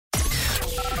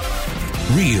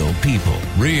Real people,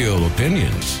 real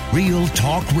opinions, real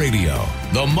talk radio.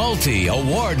 The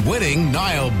multi-award-winning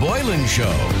Niall Boylan Show.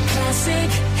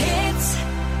 Classic hits.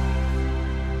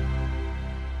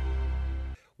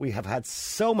 We have had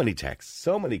so many texts,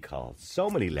 so many calls, so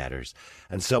many letters,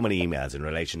 and so many emails in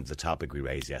relation to the topic we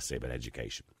raised yesterday about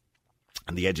education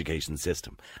and the education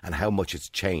system and how much it's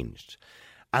changed.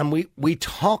 And we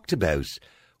talked about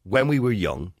when we were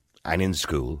young and in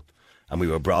school and we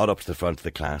were brought up to the front of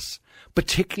the class,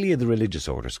 particularly in the religious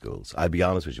order schools. I'll be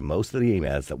honest with you, most of the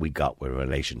emails that we got were in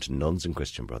relation to nuns and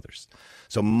Christian brothers.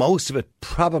 So most of it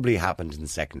probably happened in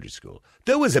secondary school.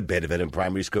 There was a bit of it in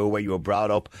primary school where you were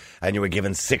brought up and you were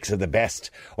given 6 of the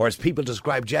best. Or as people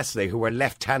described yesterday who were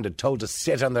left-handed, told to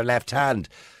sit on their left hand.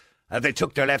 And if they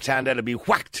took their left hand, it'd be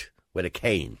whacked with a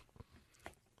cane.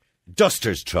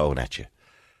 Dusters thrown at you.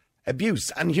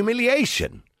 Abuse and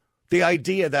humiliation. The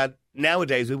idea that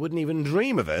nowadays we wouldn't even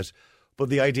dream of it, but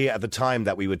the idea at the time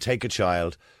that we would take a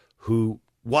child who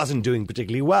wasn't doing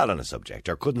particularly well on a subject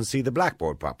or couldn't see the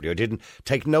blackboard properly or didn't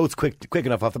take notes quick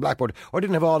enough off the blackboard or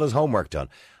didn't have all his homework done,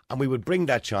 and we would bring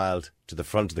that child to the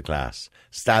front of the class,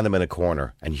 stand them in a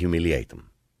corner and humiliate them.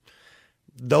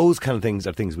 Those kind of things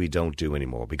are things we don't do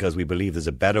anymore because we believe there's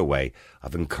a better way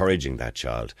of encouraging that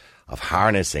child, of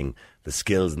harnessing the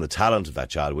skills and the talent of that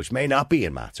child, which may not be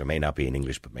in maths or may not be in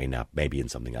English, but may be in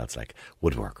something else like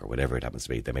woodwork or whatever it happens to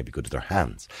be. They may be good with their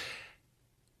hands.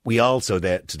 We also,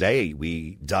 today,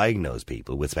 we diagnose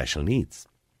people with special needs.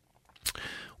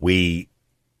 We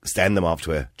send them off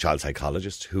to a child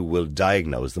psychologist who will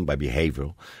diagnose them by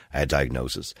behavioural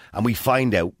diagnosis, and we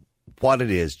find out what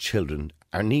it is children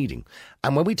are needing.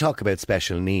 And when we talk about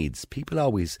special needs, people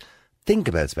always think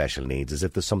about special needs as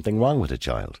if there's something wrong with a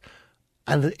child.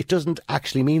 And it doesn't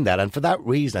actually mean that. And for that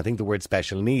reason, I think the word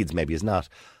special needs maybe is not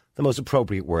the most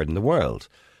appropriate word in the world.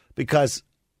 Because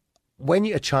when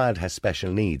a child has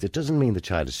special needs, it doesn't mean the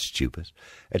child is stupid.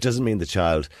 It doesn't mean the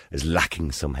child is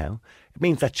lacking somehow. It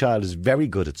means that child is very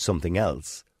good at something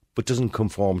else, but doesn't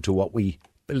conform to what we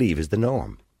believe is the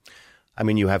norm. I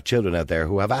mean, you have children out there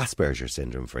who have Asperger's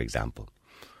syndrome, for example.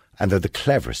 And they're the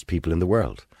cleverest people in the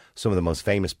world. Some of the most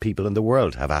famous people in the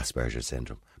world have Asperger's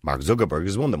syndrome. Mark Zuckerberg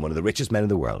is one of them, one of the richest men in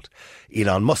the world.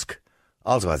 Elon Musk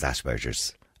also has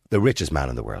Asperger's, the richest man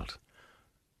in the world.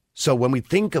 So when we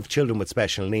think of children with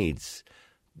special needs,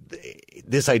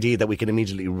 this idea that we can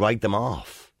immediately write them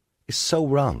off is so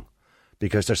wrong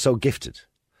because they're so gifted.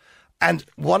 And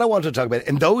what I want to talk about,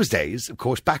 in those days, of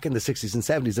course, back in the 60s and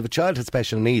 70s, if a child had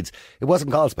special needs, it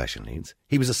wasn't called special needs.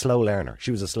 He was a slow learner. She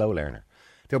was a slow learner.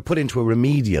 They were put into a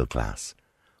remedial class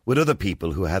with other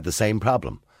people who had the same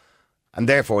problem. And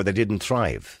therefore they didn't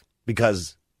thrive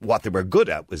because what they were good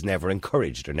at was never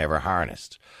encouraged or never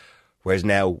harnessed. Whereas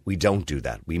now we don't do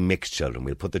that. We mix children.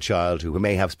 We'll put the child who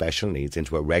may have special needs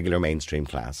into a regular mainstream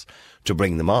class to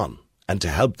bring them on and to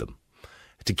help them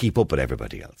to keep up with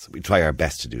everybody else. We try our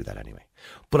best to do that anyway.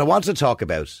 But I want to talk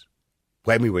about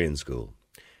when we were in school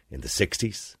in the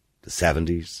 60s, the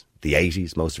 70s, the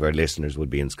 80s. Most of our listeners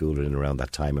would be in school in and around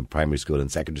that time in primary school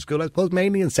and secondary school. I suppose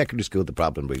mainly in secondary school the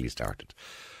problem really started.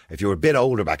 If you were a bit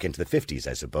older back into the 50s,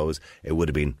 I suppose, it would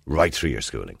have been right through your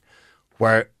schooling,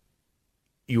 where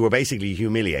you were basically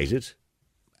humiliated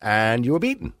and you were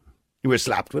beaten. You were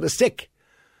slapped with a stick.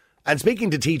 And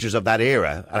speaking to teachers of that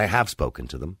era, and I have spoken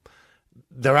to them,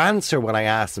 their answer when I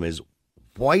asked them is,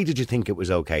 why did you think it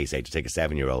was okay, say, to take a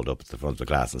 7-year-old up to the front of the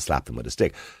class and slap them with a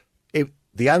stick?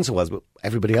 The answer was, well,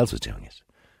 everybody else was doing it.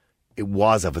 It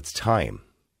was of its time.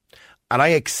 And I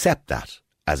accept that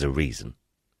as a reason,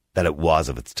 that it was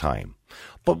of its time.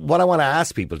 But what I want to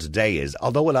ask people today is,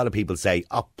 although a lot of people say,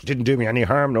 oh, it didn't do me any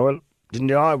harm, Noel.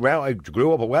 I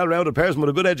grew up a well-rounded person with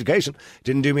a good education.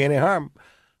 Didn't do me any harm.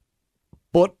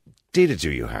 But did it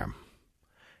do you harm?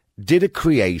 Did it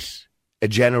create a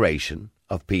generation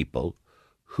of people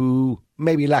who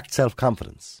maybe lacked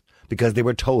self-confidence because they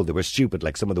were told they were stupid,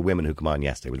 like some of the women who come on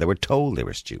yesterday. They were told they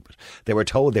were stupid. They were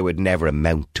told they would never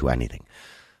amount to anything.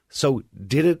 So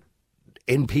did it,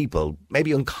 in people,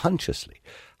 maybe unconsciously,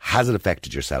 has it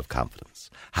affected your self-confidence?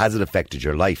 Has it affected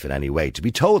your life in any way? To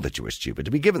be told that you were stupid,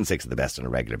 to be given 6 of the best on a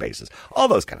regular basis, all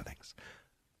those kind of things.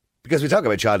 Because we talk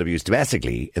about child abuse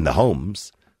domestically in the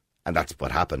homes, and that's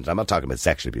what happened. I'm not talking about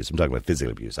sexual abuse, I'm talking about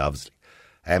physical abuse, obviously.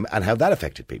 And how that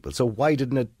affected people. So why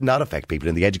didn't it not affect people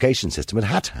in the education system? It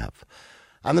had to have.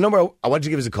 And the number I want you to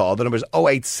give us a call. The number is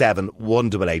 087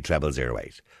 188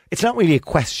 0008. It's not really a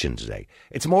question today.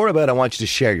 It's more about I want you to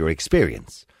share your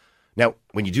experience. Now,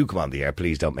 when you do come on the air,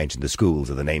 please don't mention the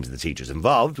schools or the names of the teachers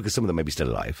involved because some of them may be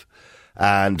still alive.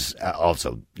 And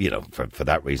also, you know, for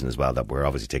that reason as well, that we're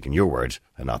obviously taking your word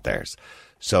and not theirs.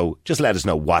 So just let us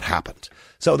know what happened.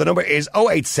 So the number is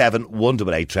 087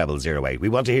 188 0008. We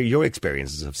want to hear your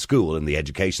experiences of school and the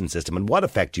education system and what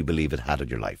effect you believe it had on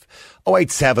your life.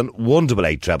 087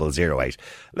 188 0008.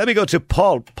 Let me go to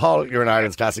Paul. Paul, you're in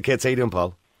Ireland's Classic Hits. How you doing,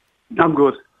 Paul? I'm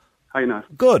good. How you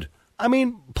not? Good. I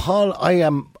mean, Paul, I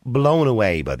am blown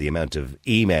away by the amount of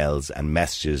emails and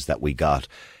messages that we got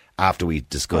after we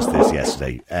discussed this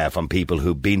yesterday from people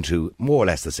who've been through more or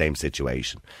less the same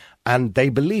situation. And they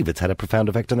believe it's had a profound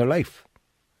effect on their life.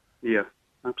 Yeah,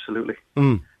 absolutely.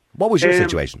 What was your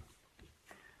situation?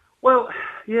 Well,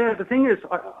 yeah, the thing is,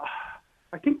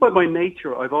 I think by my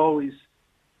nature, I've always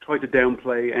tried to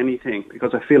downplay anything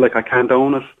because I feel like I can't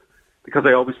own it, because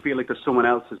I always feel like there's someone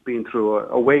else has been through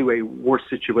a way, way worse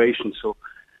situation. So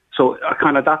I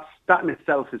kind of, that in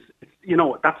itself is,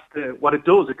 that's what it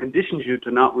does. It conditions you to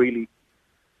not really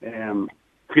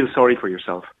feel sorry for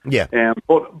yourself. Yeah.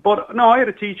 But no, I had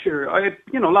a teacher. I had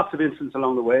lots of incidents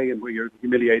along the way, and where you're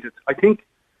humiliated. I think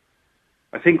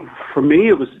for me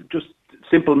it was just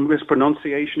simple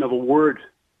mispronunciation of a word.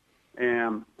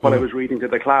 While I was reading to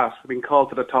the class, being called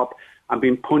to the top and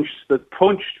being punched to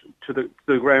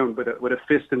the ground with a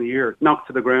fist in the ear, knocked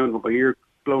to the ground with my ear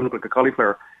blown up like a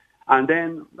cauliflower, and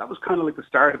then that was kind of like the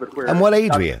start of it. And what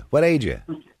age were you? What age were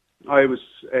you? I was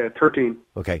 13.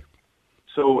 Okay.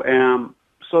 So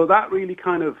so that really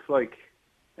kind of like,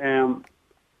 that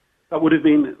would have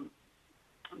been,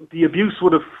 the abuse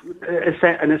would have,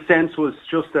 in a sense, was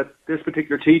just that this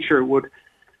particular teacher would,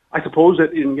 I suppose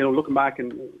that in, looking back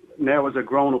and now as a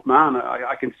grown-up man,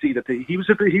 I can see that he was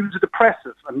a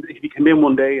depressive, and he came in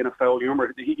one day in a foul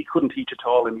humour. He couldn't teach at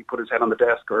all, and he put his head on the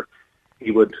desk, or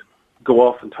he would go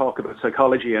off and talk about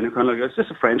psychology, and kind of like, is this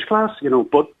a French class?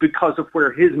 But because of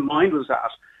where his mind was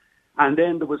at. And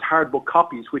then there was hard book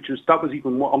copies, that was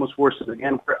even almost worse than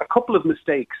again, where a couple of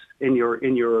mistakes in your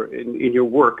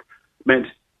work meant,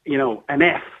 an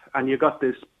F, and you got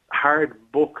this hard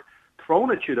book thrown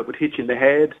at you that would hit you in the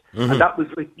head. Mm-hmm. And that was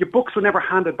like, your books were never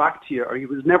handed back to you, or it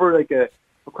was never like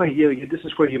this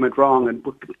is where you went wrong. And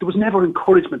there was never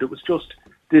encouragement. It was just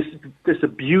this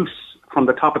abuse from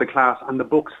the top of the class, and the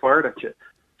books fired at you.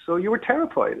 So you were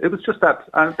terrified. It was just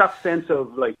that sense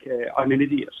of like, I'm an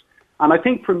idiot. And I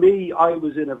think for me, I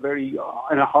was in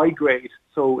a high grade.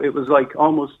 So it was like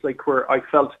almost like where I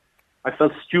felt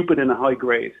stupid in a high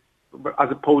grade,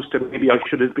 as opposed to maybe I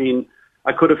could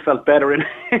have felt better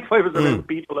if I was around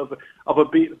people of a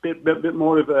bit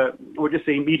more of a, we'll just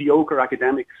say, mediocre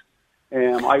academics.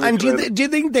 Do you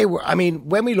think they were? I mean,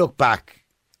 when we look back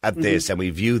at this and we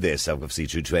view this obviously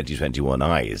through 2021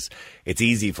 eyes, it's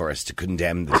easy for us to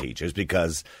condemn the teachers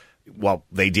because what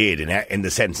they did in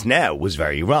the sense now was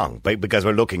very wrong, because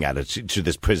we're looking at it through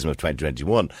this prism of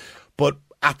 2021. But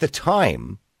at the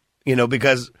time,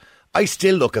 because I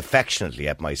still look affectionately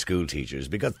at my school teachers,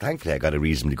 because thankfully I got a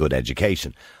reasonably good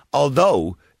education.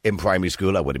 Although in primary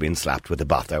school I would have been slapped with a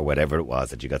bottle or whatever it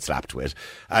was that you got slapped with.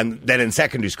 And then in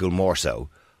secondary school more so,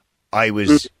 I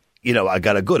was, I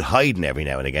got a good hiding every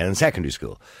now and again in secondary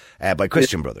school by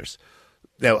Christian brothers.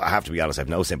 Now, I have to be honest, I have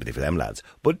no sympathy for them lads.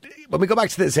 But when we go back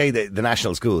to, the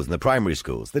national schools and the primary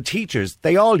schools, the teachers,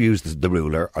 they all used the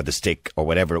ruler or the stick or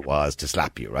whatever it was to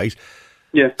slap you, right?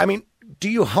 Yeah. I mean, do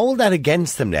you hold that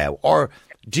against them now? Or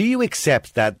do you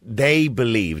accept that they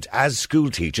believed, as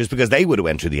school teachers, because they would have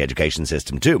went through the education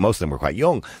system too, most of them were quite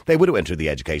young, they would have went through the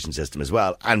education system as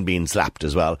well and been slapped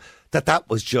as well, that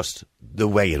was just the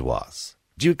way it was?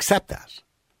 Do you accept that?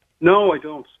 No, I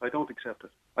don't. I don't accept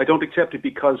it. I don't accept it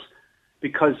because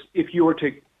if you were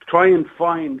to try and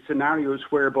find scenarios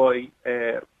whereby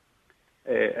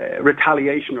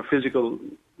retaliation or physical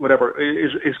whatever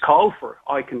is called for,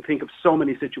 I can think of so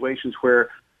many situations where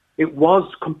it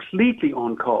was completely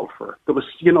uncalled for. There was,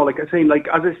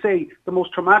 as I say, the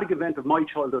most traumatic event of my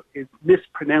childhood is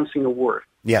mispronouncing a word.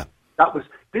 Yeah.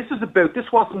 This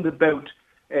wasn't about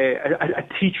a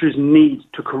teacher's need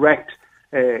to correct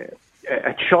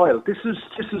a child. This is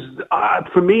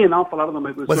for me, an awful lot of them.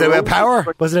 Was it about power?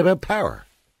 Was it about power?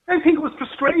 I think it was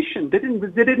frustration. They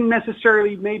didn't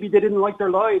necessarily, maybe they didn't like their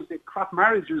lives, they had crap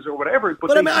marriages or whatever.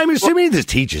 But I'm assuming there's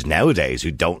teachers nowadays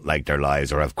who don't like their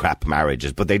lives or have crap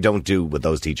marriages, but they don't do what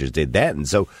those teachers did then.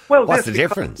 So what's the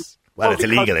difference? Well, it's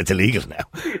illegal. It's illegal now.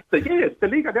 It's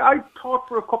illegal. I taught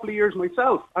for a couple of years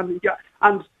myself, and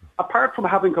apart from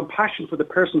having compassion for the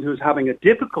person who's having a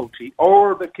difficulty,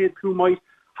 or the kid who might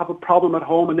have a problem at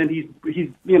home and then he's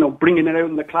bringing it out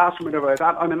in the classroom and everything like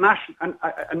that, I'm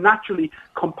a naturally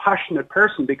compassionate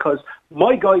person, because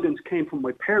my guidance came from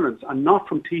my parents and not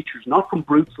from teachers, not from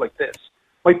brutes like this.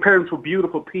 My parents were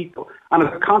beautiful people, and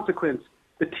as a consequence,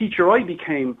 the teacher I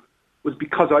became was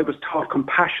because I was taught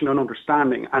compassion and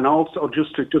understanding, and also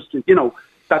just to you know,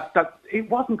 that it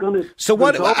wasn't going to. So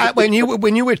what when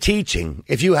you were teaching,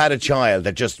 if you had a child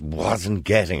that just wasn't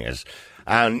getting it,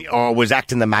 or was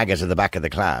acting the maggot at the back of the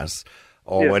class,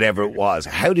 or whatever it was,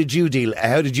 how did you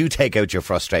take out your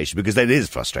frustration? Because that is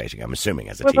frustrating, I'm assuming,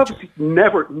 as a teacher. Obviously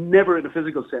never in a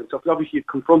physical sense. So obviously you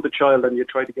confront the child and you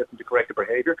try to get them to correct the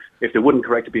behaviour. If they wouldn't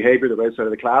correct the behaviour, they were outside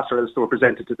of the class, or else they were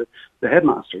presented to the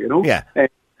headmaster, you know? Yeah. As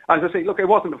I say, look, it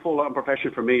wasn't a full-on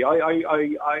profession for me.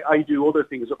 I do other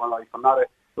things with my life. I'm not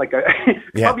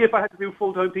probably if I had to do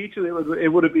full-time teaching, it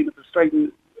would have been a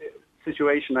frustrating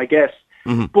situation, I guess.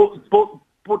 Mm-hmm.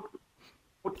 But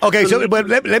okay, so but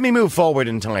let me move forward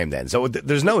in time then. So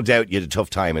there's no doubt you had a tough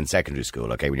time in secondary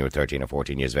school, okay, when you were 13 or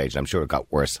 14 years of age, and I'm sure it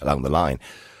got worse along the line.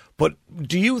 But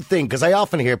do you think, because I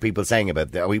often hear people saying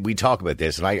about that, we talk about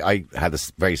this, and I had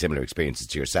this very similar experiences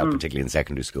to yourself, particularly in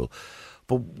secondary school.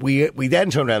 But we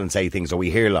then turn around and say things, or we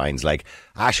hear lines like,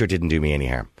 Asher didn't do me any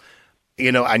harm.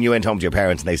 You know, and you went home to your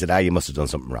parents and they said, you must have done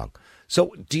something wrong.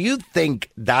 So do you think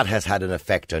that has had an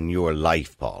effect on your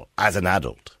life, Paul, as an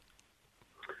adult?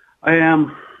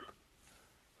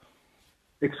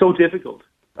 It's so difficult.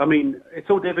 I mean, it's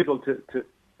so difficult to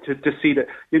see that.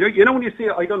 You know when you see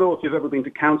it, I don't know if you've ever been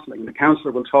to counselling. The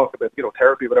counsellor will talk about,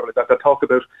 therapy, whatever like that. They'll talk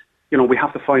about, we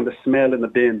have to find the smell in the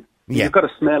bin. Yeah. You've got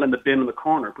a smell in the bin in the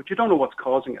corner, but you don't know what's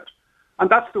causing it. And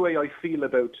that's the way I feel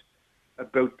about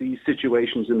these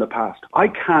situations in the past. I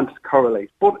can't correlate.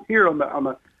 But here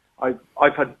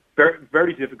I've had very,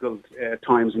 very difficult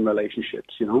times in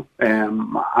relationships, and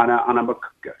I'm I'm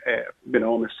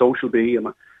a social bee, and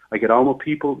I get on with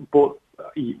people. But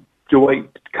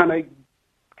can I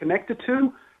connect the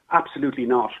two? Absolutely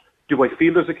not. Do I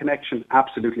feel there's a connection?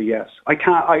 Absolutely yes. I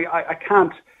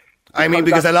can't. I mean,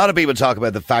 because a lot of people talk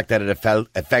about the fact that it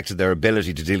affected their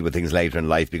ability to deal with things later in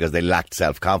life because they lacked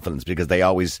self-confidence, because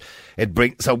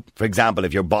so, for example,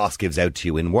 if your boss gives out to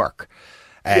you in work,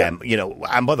 and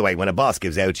by the way, when a boss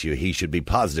gives out to you, he should be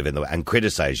positive and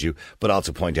criticise you, but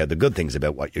also point out the good things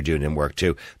about what you're doing in work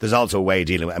too. There's also a way of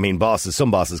dealing with,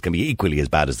 some bosses can be equally as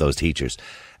bad as those teachers.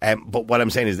 But what I'm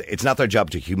saying is it's not their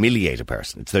job to humiliate a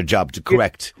person. It's their job to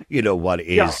correct, what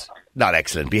is not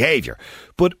excellent behaviour.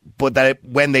 But that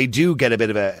when they do get a bit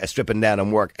of a stripping down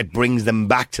on work, it brings them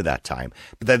back to that time.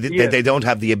 But they don't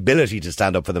have the ability to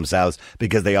stand up for themselves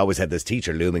because they always had this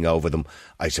teacher looming over them,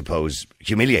 I suppose,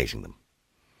 humiliating them.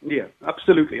 Yeah,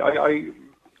 absolutely. I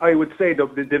would say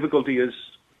that the difficulty is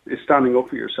standing up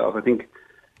for yourself, I think.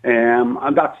 And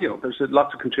that's, there's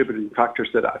lots of contributing factors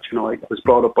to that. I was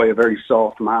brought up by a very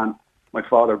soft man, my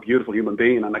father, a beautiful human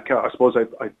being, and I suppose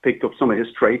I picked up some of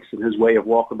his traits and his way of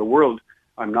walking the world.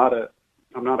 I'm not a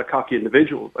cocky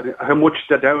individual, but how much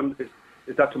is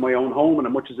that to my own home, and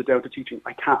how much is it down to teaching?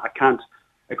 I can't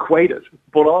equate it.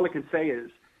 But all I can say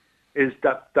is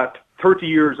that 30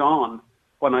 years on,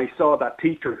 when I saw that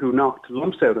teacher who knocked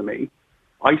lumps out of me,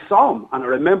 I saw him, and I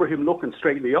remember him looking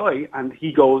straight in the eye, and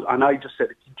he goes, and I just said,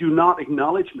 do not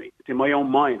acknowledge me. In my own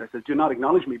mind, I said, do not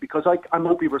acknowledge me, because I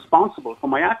won't be responsible for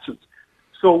my actions.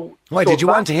 So, why did you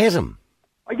want to hit him?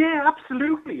 Yeah,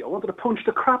 absolutely. I wanted to punch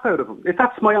the crap out of him.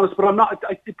 That's my honest, but I'm not,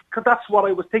 because that's what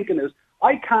I was thinking is,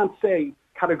 I can't say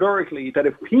categorically that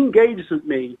if he engages with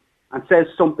me and says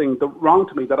something wrong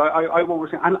to me, that I won't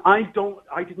respond. And I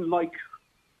didn't like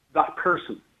that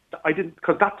person. I didn't,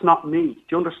 because that's not me. Do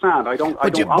you understand?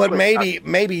 But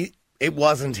maybe it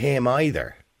wasn't him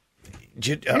either.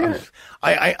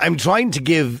 I'm trying to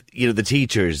give the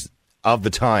teachers of the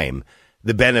time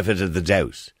the benefit of the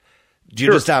doubt. Do you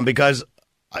understand? Because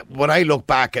when I look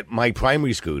back at my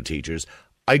primary school teachers,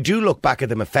 I do look back at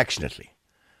them affectionately.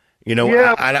 And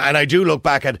I do look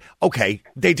back at, okay,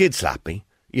 they did slap me.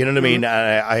 You know what I mean?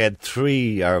 I had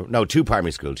three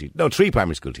primary school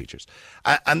teachers.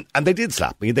 And they did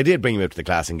slap me. They did bring me up to the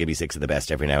class and give me 6 of the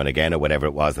best every now and again, or whatever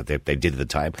it was that they did at the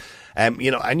time. And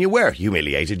you were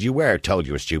humiliated. You were told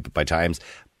you were stupid by times.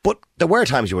 But there were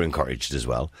times you were encouraged as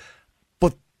well.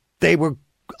 But they were,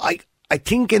 I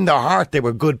think in their heart, they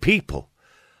were good people.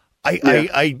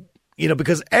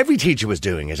 Because every teacher was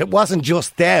doing it. It wasn't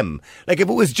just them. Like, if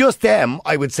it was just them,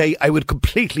 I would say, I would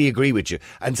completely agree with you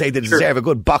and say they deserve a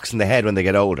good box in the head when they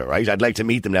get older, right? I'd like to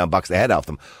meet them now and box the head off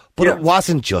them. But it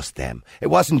wasn't just them.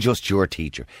 It wasn't just your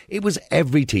teacher. It was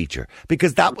every teacher.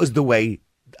 Because that was the way,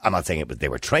 I'm not saying they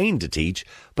were trained to teach,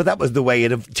 but that was the way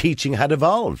teaching had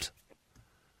evolved.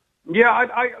 Yeah,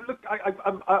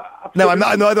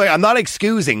 I'm not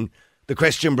excusing the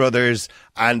Christian Brothers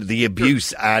and the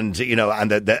abuse and,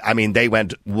 they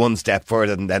went one step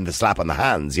further than the slap on the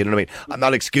hands. You know what I mean? I'm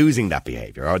not excusing that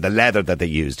behaviour or the leather that they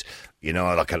used,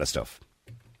 all that kind of stuff.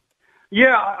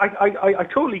 Yeah, I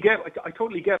totally get. I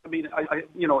totally get. I mean,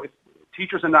 if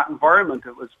teachers in that environment,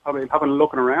 it was probably having a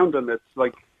looking around, and it's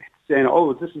like saying,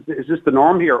 "Oh, is this the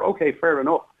norm here?" Okay, fair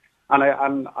enough.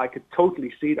 And I could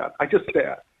totally see that. I just,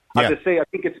 as I say, I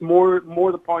think it's more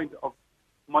the point of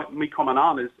me coming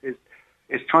on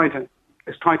is trying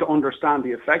to understand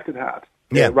the effect it had.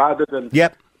 Rather than.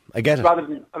 Yep. I get it.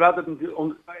 Rather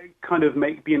than kind of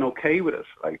being okay with it.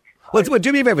 Like, well,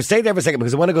 do me a favour, stay there for a second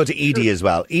because I want to go to Edie as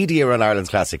well. Edie, you're on Ireland's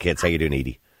Classic Hits. How you doing,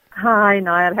 Edie? Hi,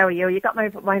 Niall. How are you? You got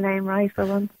my name right for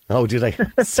once. Oh, did I?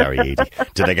 Sorry, Edie.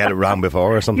 Did I get it wrong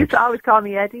before or something? You used to always call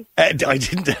me Eddie. I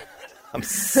didn't. I'm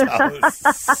so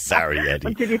sorry, Eddie.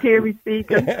 Until you hear me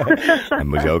speaking.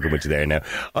 I'm joking with you there now.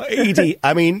 Edie,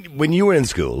 I mean, when you were in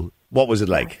school, what was it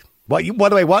like?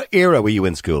 What era were you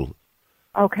in school?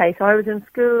 Okay, so I was in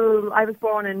school. I was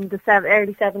born in the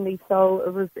early 70s, so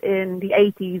it was in the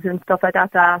 80s and stuff like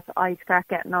that I start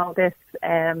getting all this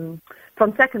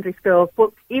from secondary school.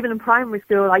 But even in primary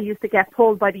school, I used to get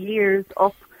pulled by the ears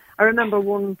up. I remember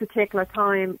one particular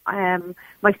time,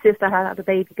 my sister had a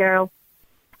baby girl,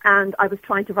 and I was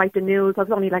trying to write the news. I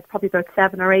was only probably about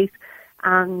 7 or 8.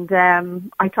 And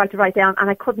I tried to write down, and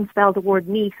I couldn't spell the word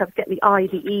niece. I was getting the I,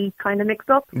 the E kind of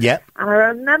mixed up. Yeah. And I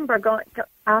remember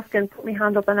put my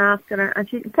hand up and asking her, and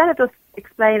she, instead of just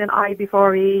explaining I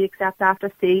before E, except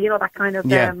after C, that kind of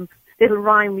little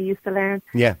rhyme we used to learn.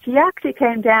 Yeah. She actually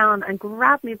came down and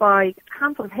grabbed me by a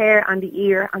handful of hair and the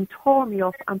ear and tore me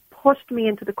up and pushed me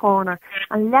into the corner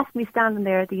and left me standing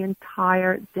there the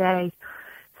entire day.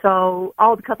 So,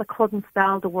 all because I couldn't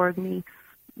spell the word niece.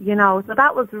 So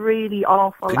that was really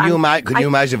awful. Could you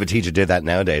imagine if a teacher did that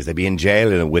nowadays? They'd be in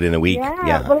jail within a week.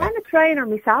 Yeah. Well, I'm a trainer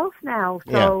myself now,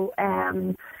 so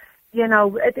that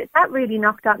really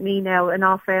knocked at me now, in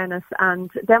all fairness.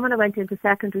 And then when I went into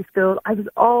secondary school, I was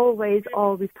always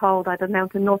told I'd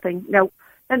amount to nothing. Now,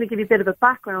 let me give you a bit of a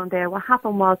background there. What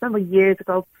happened was, remember years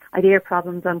ago, I had ear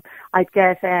problems and I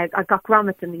got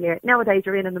grommets in the ear. Nowadays,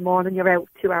 you're in the morning, you're out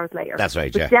 2 hours later. That's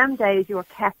right, but them days, you were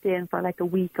kept in for a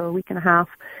week or a week and a half.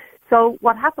 So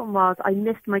what happened was I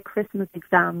missed my Christmas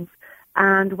exams.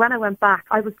 And when I went back,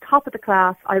 I was top of the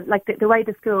class. The way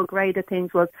the school graded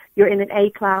things was you're in an A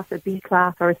class, a B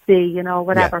class, or a C,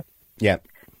 whatever. Yeah.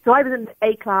 So I was in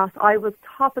A class. I was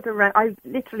top of the rank.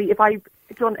 If I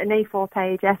done an A4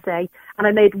 page essay and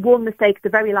I made one mistake at the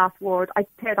very last word, I'd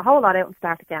tear the whole lot out and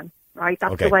start again. Right?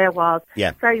 That's the way I was.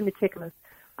 Yeah. Very meticulous.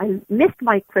 I missed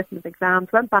my Christmas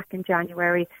exams, went back in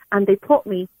January, and they put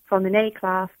me from an A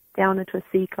class down into a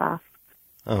C class.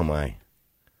 Oh, my.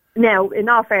 Now, in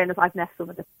all fairness, I've met some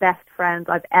of the best friends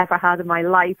I've ever had in my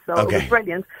life, so it was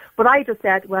brilliant. But I just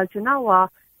said, well, do you know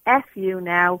what? F you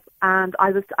now, and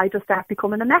I just start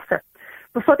becoming a messer.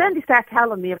 But so then they start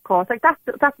telling me, of course,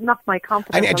 that knocked my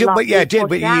confidence a lot. But you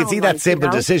can see that simple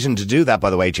decision to do that, by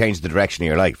the way, changed the direction of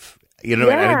your life.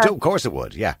 Of course it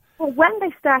would, yeah. Well, when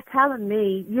they start telling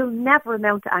me, you'll never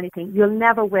amount to anything, you'll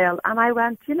never will, and I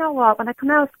went, you know what, when I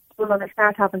come out of school and I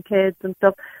start having kids and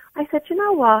stuff, I said, you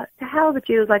know what, to hell with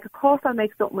you, of course I'll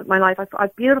make something with my life. I've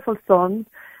got beautiful sons,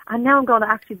 and now I'm going to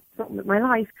actually do something with my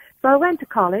life. So I went to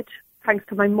college, thanks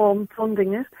to my mum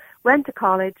funding it, went to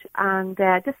college, and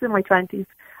this is in my 20s.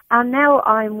 And now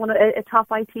I'm a top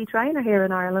IT trainer here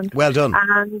in Ireland. Well done.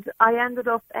 And I ended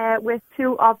up with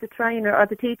two of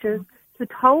the teachers who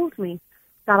told me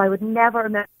that I would never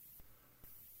amount.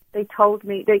 They told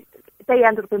me, they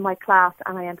ended up in my class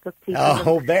and I ended up teaching them.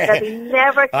 Oh, there. They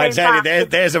never came I tell you,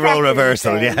 there's a role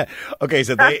reversal, yeah. Okay,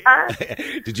 so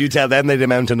did you tell them they'd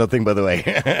amount to nothing, by the way?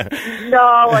 No,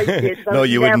 I didn't. No,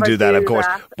 you wouldn't do that, of course.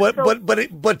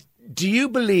 But do you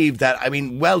believe that, I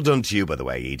mean, well done to you, by the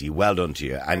way, Edie, well done to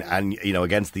you. And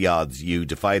against the odds, you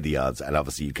defied the odds and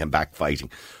obviously you came back fighting.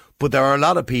 But there are a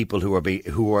lot of people who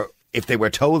are if they were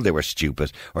told they were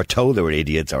stupid or told they were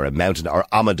idiots or amounted, or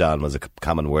Amadan was a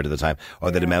common word at the time,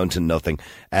 or that amounted to nothing,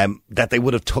 that they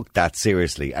would have took that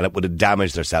seriously and it would have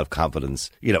damaged their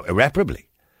self-confidence, irreparably.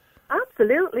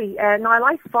 Absolutely. Niall,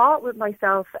 I fought with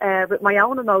myself, with my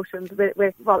own emotions, with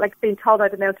being told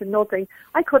I'd amount to nothing.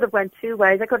 I could have went two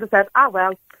ways. I could have said,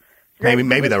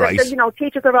 maybe they're right.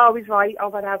 Teachers are always right or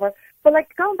whatever. But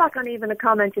going back on even a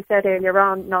comment you said earlier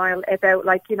on, Niall, about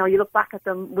you look back at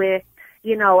them with,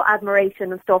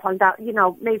 admiration and stuff, and that,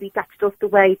 maybe that's just the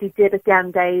way they did it them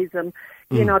days, and,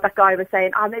 that guy was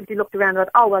saying, maybe they looked around and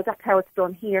went, that's how it's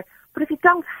done here. But if you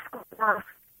don't have that...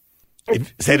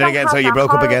 Say that again, sorry, you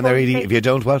broke up again there, Edie. If you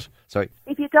don't what? Sorry.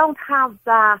 If you don't have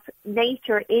that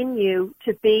nature in you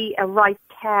to be a right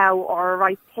cow or a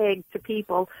right pig to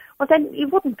people, well then you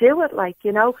wouldn't do it,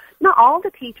 Not all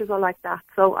the teachers are like that,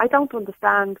 so I don't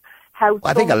understand how...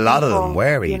 I think a lot of them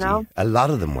were, Edie. A lot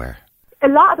of them were. A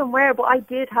lot of them were, but I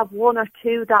did have one or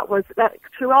two that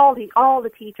through all the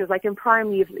teachers. Like in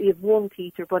primary, you have one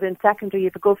teacher, but in secondary, you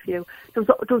have a good few. There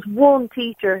was one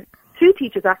teacher, two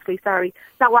teachers actually,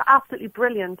 that were absolutely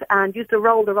brilliant and used to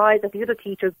roll their eyes at the other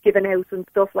teachers giving out and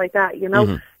stuff like that. You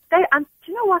know, and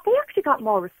do you know what? They actually got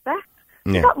more respect.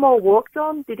 They got more work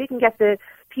done. They didn't get the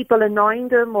people annoying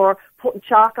them or putting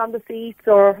chalk on the seats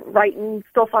or writing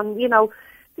stuff on, you know.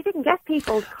 They didn't get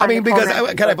people. I mean, because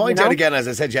can I point out again, as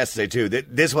I said yesterday too,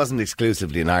 that this wasn't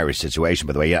exclusively an Irish situation,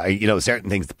 by the way. You know, certain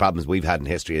things, the problems we've had in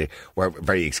history were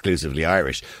very exclusively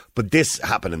Irish. But this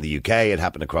happened in the UK, it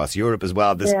happened across Europe as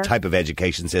well, this type of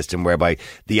education system whereby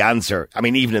the answer, I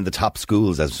mean, even in the top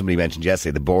schools, as somebody mentioned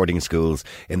yesterday, the boarding schools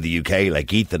in the UK,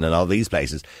 like Eton and all these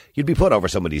places, you'd be put over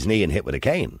somebody's knee and hit with a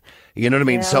cane. You know what I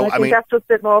mean? Yeah, so I think that's just a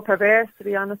bit more perverse, to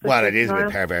be honest. Well, it is a bit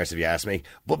perverse if you ask me.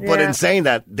 But in saying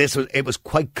that, it was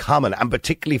quite common, and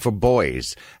particularly for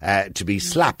boys, to be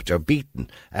slapped or beaten.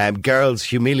 Girls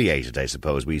humiliated, I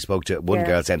suppose. We spoke to one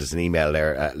girl, sent us an email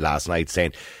there last night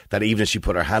saying that even if she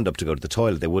put her hand up to go to the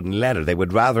toilet, they wouldn't let her. They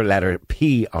would rather let her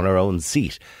pee on her own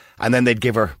seat. And then they'd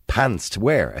give her pants to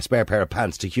wear, a spare pair of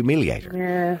pants to humiliate her.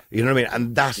 Yeah. You know what I mean?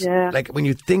 And that's, like, when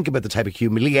you think about the type of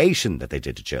humiliation that they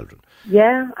did to children.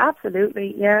 Yeah,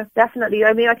 absolutely. Yeah, definitely.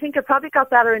 I mean, I think it probably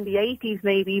got better in the 80s,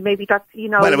 maybe that's, you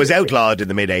know. Well, it was outlawed in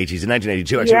the mid-80s, in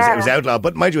 1982, actually. It was outlawed.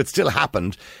 But mind you, it still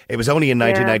happened. It was only in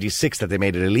 1996 that they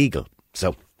made it illegal.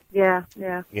 So. Yeah.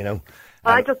 You know.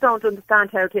 I just don't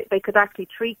understand how they could actually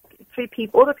treat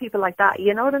other people like that.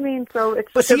 You know what I mean? So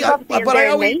it's obviously in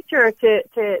their nature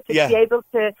to be able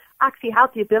to actually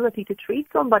have the ability to treat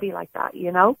somebody like that.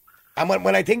 You know. And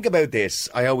when I think about this,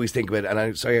 I always think about, and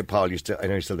I'm sorry, Paul, I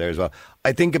know you're still there as well.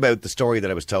 I think about the story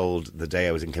that I was told the day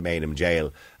I was in Kilmainham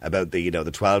jail about the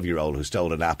 12-year-old who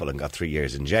stole an apple and got 3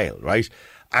 years in jail, right?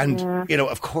 And, you know,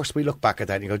 of course we look back at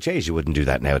that and you go, geez, you wouldn't do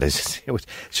that nowadays.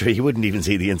 Sure, you wouldn't even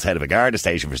see the inside of a Garda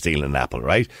station for stealing an apple,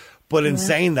 right? But in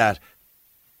saying that,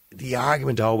 the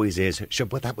argument always is, sure,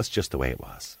 but that was just the way it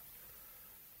was.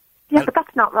 Yeah, but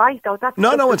that's not right, though. That's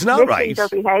no, it's not right. Their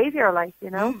behaviour, like, you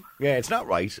know. Yeah, it's not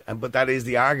right. But that is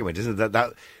the argument, isn't it?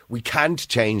 That we can't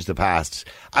change the past.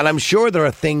 And I'm sure there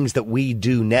are things that we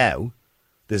do now,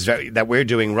 that we're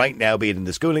doing right now, be it in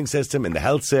the schooling system, in the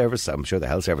health service. I'm sure the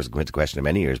health service will come into question in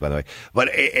many years, by the way. But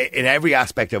in every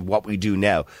aspect of what we do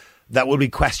now, that will be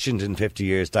questioned in 50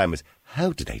 years' time is,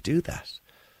 how did they do that?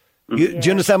 Do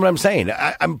you understand what I'm saying?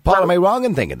 Paul, am I wrong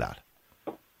in thinking that?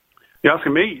 You're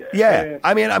asking me? Yeah.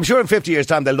 I mean, I'm sure in 50 years'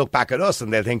 time they'll look back at us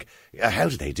and they'll think, how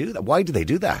did they do that? Why did they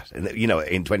do that? In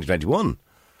 2021.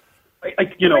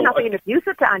 We're not being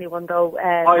abusive to anyone, though,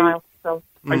 Niall. So.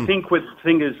 I think the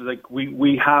thing is, like,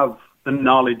 we have the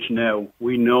knowledge now.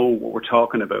 We know what we're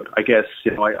talking about. I guess,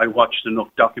 I watched enough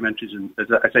documentaries, and as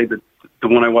I say, the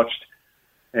one I watched,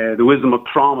 The Wisdom of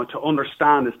Trauma, to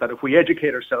understand is that if we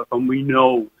educate ourselves and we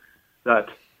know that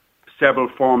several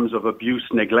forms of abuse,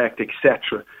 neglect,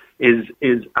 etc., is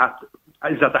at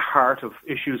the heart of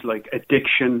issues like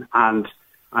addiction and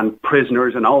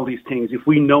prisoners and all these things. If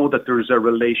we know that there's a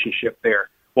relationship there,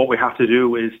 what we have to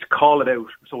do is to call it out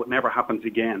so it never happens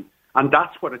again. And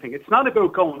that's what I think. It's not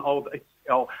about going,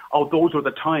 those were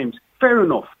the times. Fair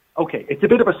enough. Okay, it's a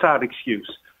bit of a sad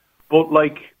excuse. But,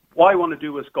 like, what I want to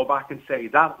do is go back and say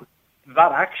that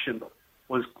action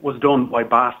was done by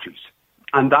bastards.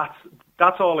 And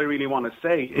that's all I really want to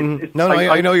say.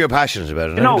 I know you're passionate about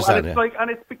it.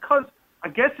 I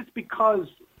guess it's because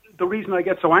the reason I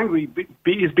get so angry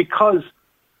is because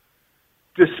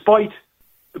despite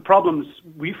the problems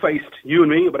we faced, you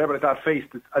and me, or whatever that faced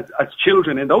as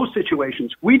children in those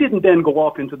situations, we didn't then go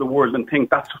off into the world and think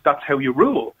that's how you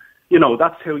rule.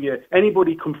 That's how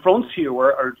anybody confronts you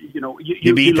or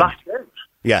you lash out.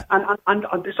 Yeah.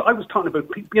 And so I was talking about,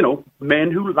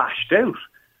 men who lashed out.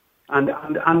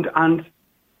 And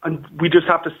we just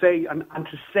have to say, and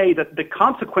to say that the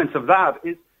consequence of that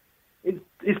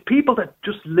is people that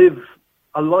just live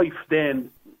a life then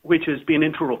which is being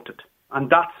interrupted. And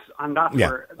that's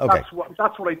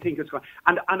what I think is going.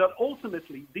 And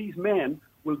ultimately, these men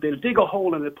they'll dig a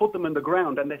hole and they'll put them in the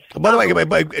ground. And by the way,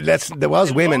 there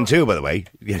was women too. By the way,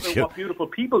 what beautiful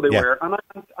people they were. And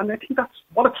I think that's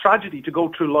what a tragedy to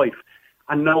go through life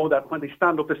and know that when they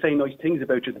stand up to say nice things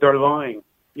about you, they're lying.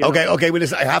 Okay. Well,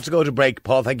 listen, I have to go to break.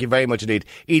 Paul, thank you very much indeed.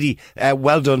 Edie,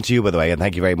 well done to you, by the way, and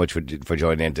thank you very much for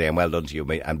joining in today, and well done to you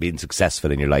and being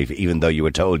successful in your life, even though you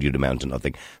were told you'd amount to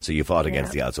nothing. So you fought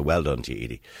against the odds, so well done to you,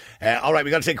 Edie. All right,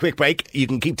 we've got to take a quick break. You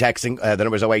can keep texting. The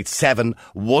number is 087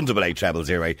 188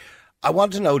 0008. I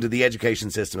want to know, did the education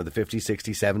system of the 50s,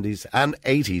 60s, 70s and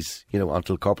 80s,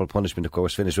 until corporal punishment, of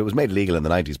course, finished. It was made legal in the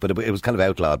 90s, but it was kind of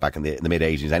outlawed back in the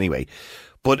mid-80s anyway.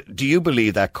 But do you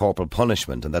believe that corporal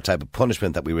punishment and that type of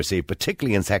punishment that we receive,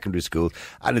 particularly in secondary school,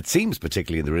 and it seems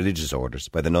particularly in the religious orders,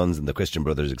 by the nuns and the Christian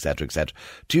brothers, etc.,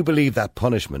 do you believe that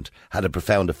punishment had a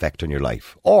profound effect on your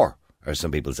life? Or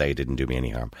some people say it didn't do me any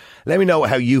harm. Let me know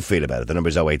how you feel about it. The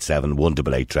number's 087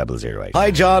 188 0008. Hi,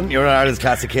 John. You're on Ireland's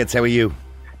Classic Hits. How are you?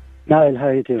 Niall, how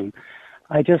are you doing?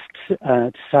 I just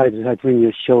decided I'd bring you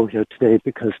a show here today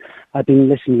because I've been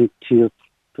listening to you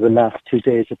for the last 2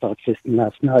 days about this and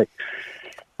last night.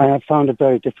 And I found it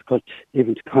very difficult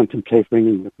even to contemplate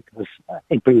ringing you because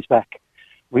it brings back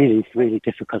really, really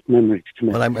difficult memories to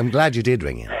me. Well, I'm glad you did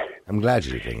ring in.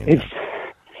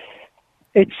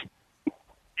 It's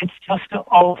just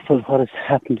awful what has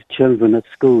happened to children at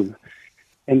school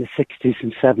in the 60s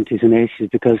and 70s and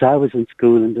 80s because I was in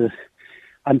school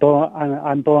I'm born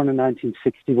in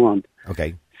 1961.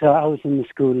 Okay. So I was in the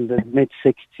school in the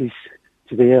mid-60s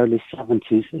to the early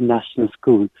 70s in national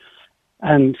school.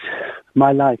 And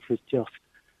my life was just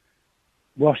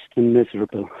worse than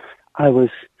miserable. I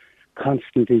was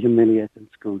constantly humiliated in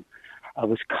school. I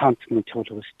was constantly told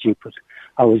I was stupid.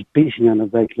 I was beaten on a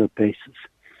regular basis.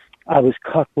 I was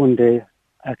caught one day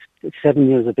at 7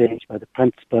 years of age by the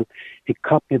principal. He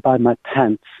caught me by my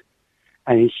pants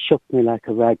and he shook me like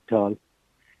a rag doll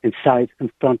in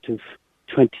front of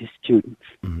 20 students,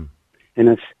 in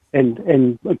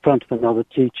front of another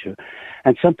teacher.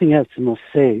 And something else I must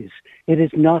say is, it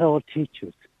is not all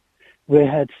teachers. We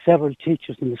had several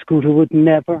teachers in the school who would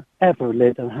never, ever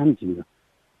lay their hands on you.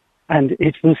 And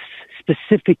it was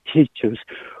specific teachers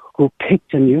who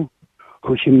picked on you,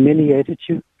 who humiliated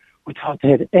you, who thought they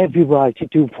had every right to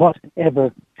do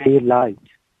whatever they liked.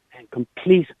 They had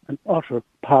complete and utter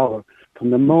power. From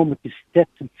the moment you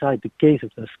stepped inside the gate of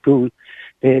the school,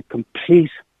 they had complete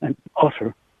and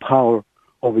utter power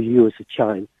over you as a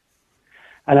child.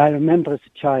 And I remember as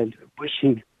a child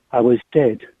wishing I was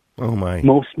dead. Oh my!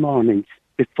 Most mornings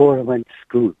before I went to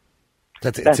school.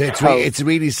 It's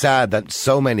really sad that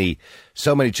so many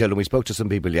children. We spoke to some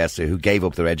people yesterday who gave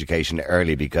up their education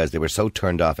early because they were so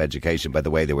turned off education by the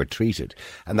way they were treated,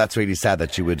 and that's really sad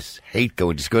that you would hate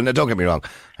going to school. Now, don't get me wrong,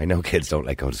 I know kids don't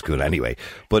like going to school anyway,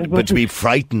 but to be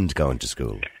frightened going to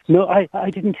school. No,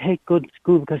 I didn't hate going to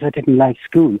school because I didn't like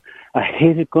school. I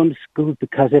hated going to school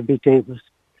because every day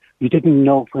you didn't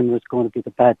know when was going to be the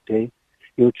bad day.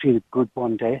 You were treated good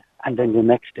one day, and then the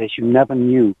next day you never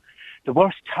knew. The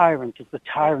worst tyrant is the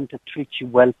tyrant that treats you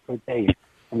well for a day,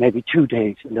 or maybe 2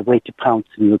 days, and they wait to pounce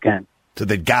on you again. So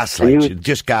they gaslight you,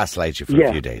 just gaslight you for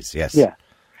a few days, yes. Yeah.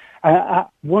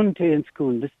 One day in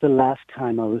school, this is the last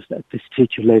time I was at this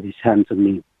teacher laid his hands on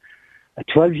me. At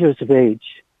 12 years of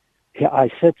age, I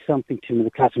said something to him in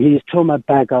the classroom. He just threw my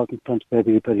bag out in front of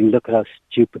everybody, look at how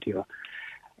stupid you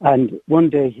are. And one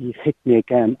day he hit me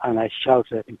again, and I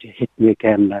shouted at him to hit me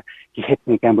again. He hit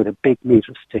me again with a big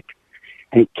meter stick.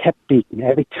 And he kept beating me.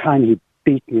 Every time he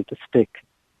beat me with the stick,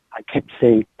 I kept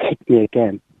saying, hit me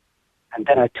again. And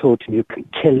then I told him, you can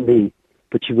kill me,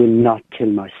 but you will not kill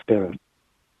my spirit.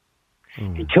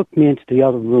 He took me into the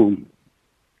other room,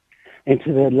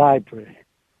 into the library,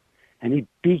 and he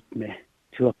beat me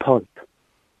to a pulp.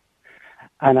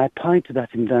 And I pointed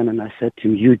at him then and I said to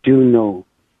him, you do know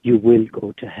you will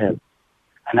go to hell,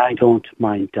 and I don't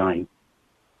mind dying.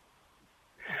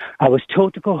 I was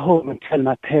told to go home and tell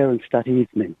my parents that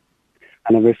evening,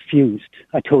 and I refused.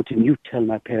 I told him, you tell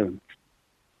my parents.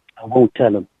 I won't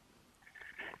tell them.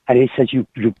 And he said, you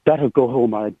better go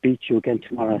home or I'll beat you again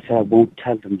tomorrow. I said, I won't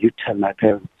tell them. You tell my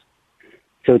parents.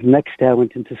 So the next day I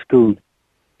went into school.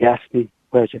 He asked me,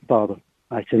 where's your father?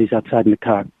 I said, he's outside in the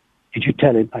car. Did you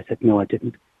tell him? I said, no, I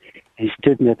didn't. And he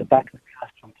stood me at the back of the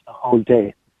classroom for the whole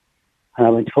day. And I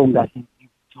went home that evening,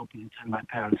 told me to tell my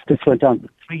parents. This went on for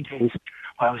 3 days.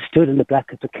 I was stood in the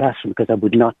back of the classroom because I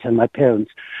would not tell my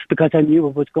parents, because I knew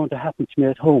what was going to happen to me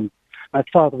at home. My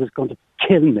father was going to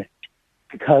kill me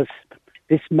because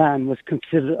this man was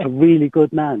considered a really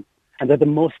good man, and they're the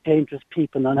most dangerous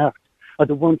people on earth, are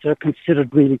the ones that are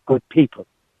considered really good people.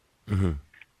 Mm-hmm.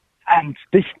 And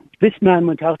this man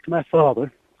went out to my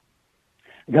father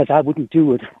because I wouldn't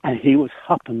do it, and he was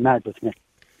hopping mad with me.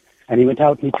 And he went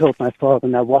out and he told my father,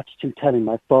 and I watched him telling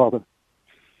my father.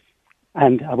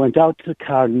 And I went out to the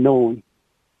car knowing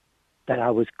that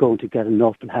I was going to get an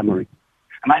awful hammering.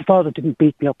 And my father didn't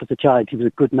beat me up as a child. He was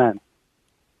a good man.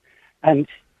 And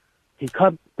he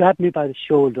grabbed me by the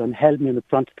shoulder and held me in the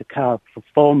front of the car for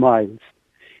 4 miles.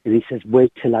 And he says,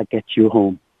 wait till I get you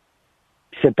home.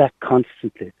 He said that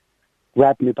constantly.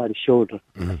 Grabbed me by the shoulder.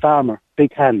 Mm-hmm. A farmer,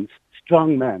 big hands,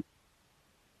 strong man.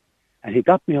 And he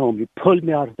got me home. He pulled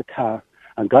me out of the car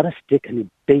and got a stick and he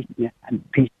beat me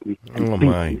and beat me and beat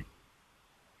me.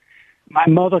 My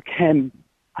mother came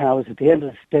and I was at the end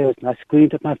of the stairs and I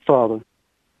screamed at my father,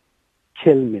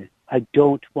 kill me. I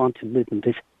don't want to live in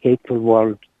this hateful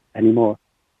world anymore.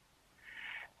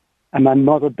 And my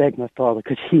mother begged my father,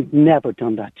 because he'd never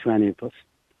done that to any of us.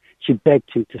 She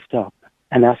begged him to stop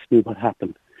and asked me what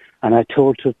happened. And I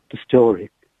told her the story.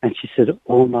 And she said,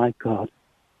 oh my God,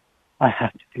 I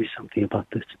have to do something about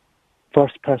this.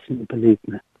 First person who believed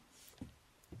me.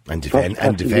 And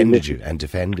defended you. And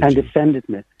defended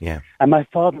me. Yeah. And my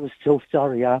father was so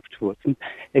sorry afterwards. And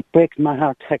it breaks my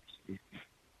heart actually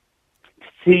to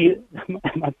see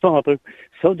my father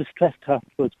so distressed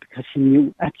afterwards, because he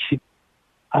knew actually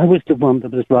I was the one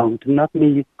that was wronged, not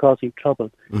me causing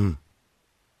trouble. Mm.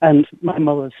 And my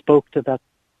mother spoke to that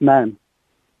man.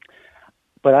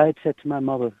 But I had said to my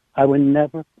mother, I will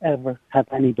never, ever have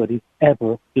anybody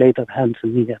ever lay their hands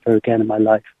on me ever again in my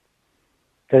life.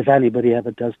 If anybody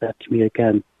ever does that to me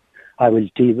again, I will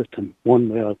deal with them one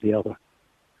way or the other.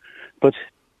 But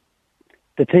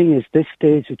the thing is, this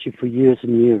stays with you for years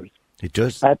and years. It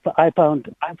does. I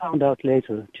found out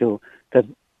later, Joe, that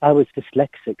I was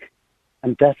dyslexic.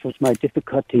 And that was my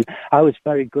difficulty. I was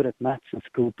very good at maths in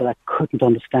school, but I couldn't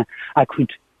understand. I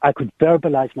could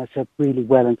verbalise myself really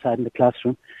well inside in the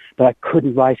classroom, but I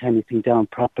couldn't write anything down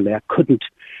properly.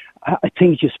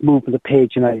 Things just moved on the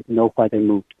page and I didn't know why they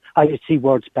moved. I could see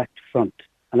words back to front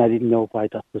and I didn't know why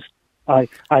that was.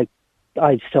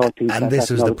 I saw things. And this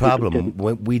was the problem.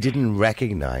 We didn't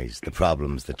recognise the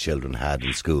problems that children had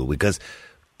in school because,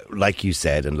 like you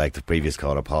said, and like the previous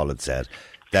caller Paul had said,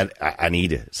 that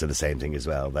Anita said the same thing as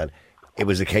well, that it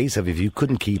was a case of if you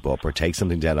couldn't keep up or take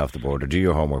something down off the board or do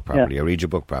your homework properly or read your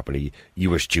book properly, you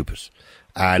were stupid.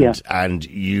 And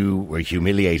you were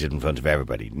humiliated in front of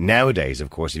everybody. Nowadays, of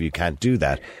course, if you can't do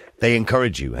that, they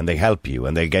encourage you and they help you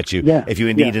and they get you, if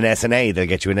you need an SNA, they'll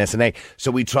get you an SNA.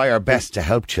 So we try our best to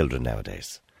help children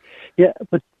nowadays. Yeah,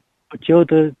 but Joe,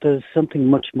 there's something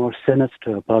much more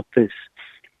sinister about this.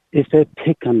 Is they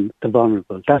pick on the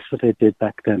vulnerable. That's what they did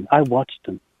back then. I watched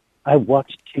them. I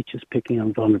watched teachers picking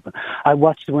on vulnerable. I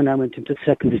watched it when I went into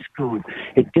secondary school.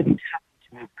 It didn't happen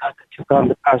to me because I took on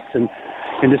the person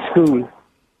in the school,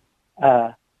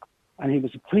 and he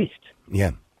was a priest.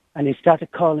 Yeah. And he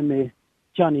started calling me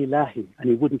Johnny Leahy, and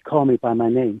he wouldn't call me by my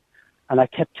name. And I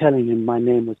kept telling him my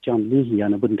name was John Leahy,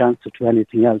 and I wouldn't answer to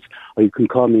anything else, or you can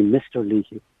call me Mr.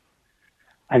 Leahy.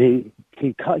 And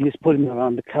he was pulling me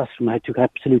around the classroom. I took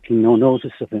absolutely no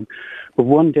notice of him. But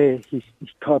one day he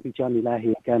called me Johnny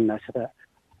Leahy again. And I said,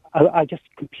 I just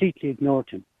completely ignored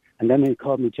him. And then when he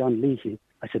called me John Leahy,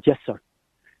 I said, yes, sir.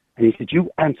 And he said, you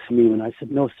answer me. And I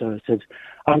said, no, sir. I said,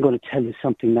 I'm going to tell you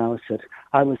something now. I said,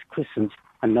 I was christened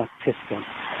and not pissed on.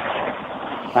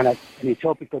 And he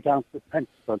told me to go down to the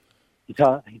principal. He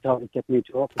thought he'd get me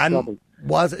into awful trouble.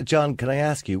 John, can I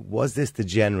ask you, was this the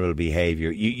general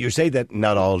behaviour? You say that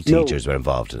not all teachers were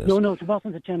involved in it. No, it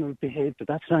wasn't the general behaviour.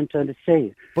 That's what I'm trying to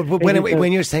say. But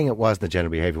when you're saying it wasn't the general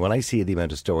behaviour, when I see the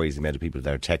amount of stories, the amount of people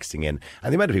that are texting in,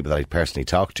 and the amount of people that I personally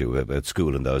talked to about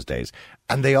school in those days,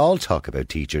 and they all talk about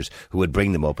teachers who would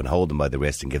bring them up and hold them by the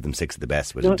wrist and give them six of the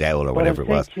best with a dowel or whatever it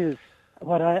was.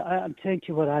 I'm telling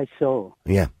you what I saw.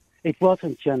 Yeah. It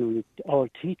wasn't generally all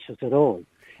teachers at all.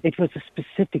 It was a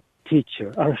specific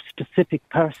teacher or a specific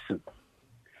person.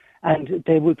 And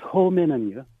they would home in on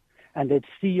you and they'd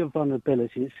see your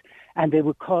vulnerabilities and they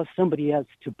would cause somebody else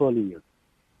to bully you.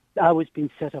 I was being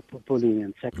set up for bullying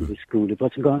in secondary school. It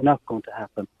wasn't not going to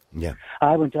happen. Yeah.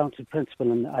 I went down to the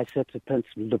principal and I said to the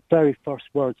principal, the very first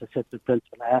words I said to the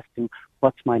principal, I asked him,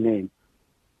 what's my name?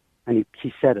 And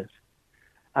he said it.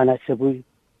 And I said, well,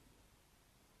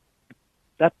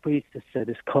 that priest has said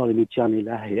is calling me Johnny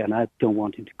Leahy, and I don't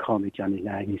want him to call me Johnny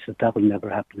Leahy. He said, that will never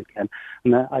happen again.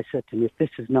 And I said to him, if this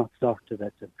is not sorted,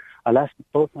 I said, I'll ask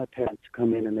both my parents to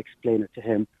come in and explain it to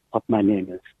him what my name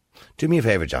is. Do me a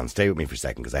favour, John, stay with me for a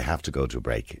second because I have to go to a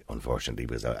break, unfortunately,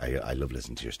 because I love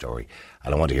listening to your story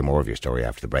and I want to hear more of your story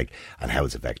after the break and how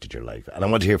it's affected your life. And I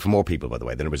want to hear from more people, by the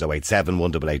way. The number is 087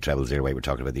 188 0008. We're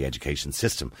talking about the education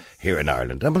system here in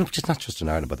Ireland. And it's not just in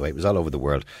Ireland, by the way, it was all over the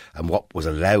world. And what was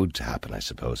allowed to happen, I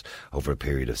suppose, over a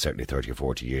period of certainly 30 or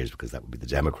 40 years, because that would be the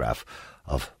demograph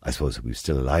I suppose, who's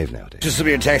still alive nowadays. Just some of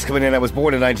your text coming in. I was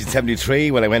born in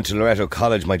 1973. When I went to Loretto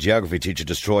College, my geography teacher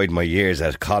destroyed my years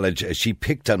at college. She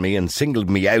picked on me and singled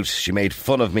me out. She made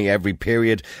fun of me every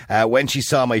period. When she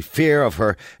saw my fear of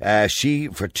her, she,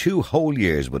 for 2 whole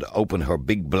years, would open her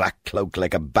big black cloak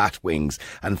like a bat wings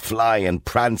and fly and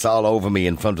prance all over me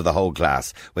in front of the whole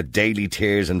class. With daily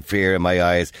tears and fear in my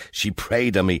eyes, she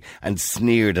preyed on me and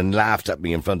sneered and laughed at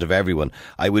me in front of everyone.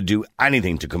 I would do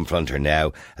anything to confront her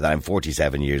now that I'm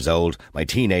 47 years old. My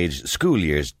teenage school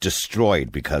years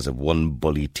destroyed because of one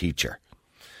bully teacher.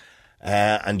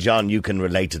 And John, you can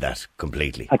relate to that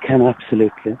completely. I can,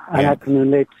 absolutely. And I can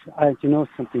relate, you know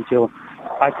something, Joe?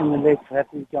 I can relate to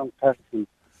every young person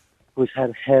who's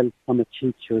had help from a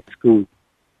teacher at school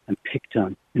and picked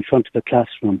on in front of the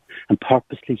classroom and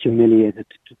purposely humiliated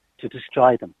to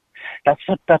destroy them. That's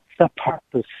the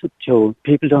purpose, Joe.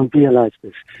 People don't realise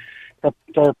this.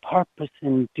 The purpose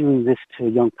in doing this to a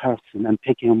young person and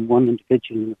picking on one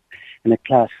individual in a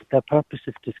class, their purpose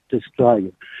is to destroy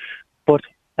you. But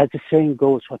as the saying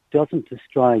goes, what doesn't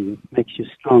destroy you makes you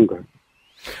stronger.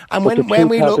 And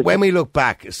when we look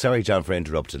back, sorry John for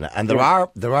interrupting, and there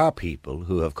are people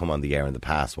who have come on the air in the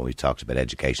past when we talked about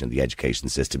education, the education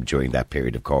system during that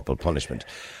period of corporal punishment,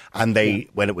 and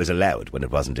when it was allowed, when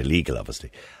it wasn't illegal,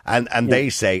 obviously, and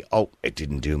they say, oh, it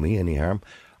didn't do me any harm.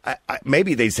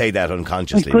 Maybe they say that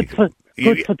unconsciously.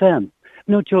 Good for them.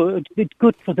 No, Joe, it's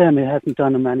good for them. It hasn't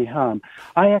done them any harm.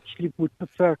 I actually would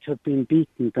prefer to have been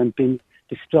beaten than been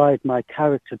destroyed, my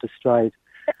character destroyed,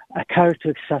 a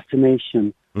character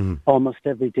assassination almost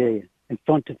every day in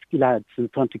front of lads, in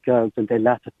front of girls, and they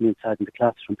laugh at me inside in the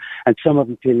classroom. And some of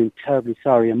them feeling terribly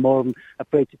sorry, and more of them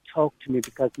afraid to talk to me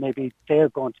because maybe they're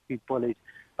going to be bullied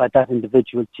by that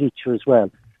individual teacher as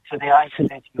well. So they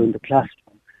isolate you in the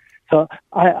classroom. So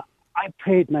I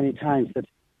prayed many times that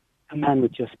a man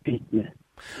would just beat me.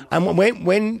 And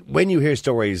when you hear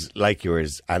stories like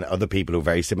yours and other people who have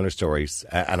very similar stories,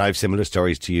 and I have similar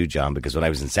stories to you, John, because when I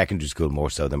was in secondary school more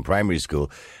so than primary school,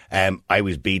 I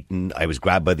was beaten, I was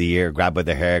grabbed by the ear, grabbed by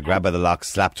the hair, grabbed by the locks,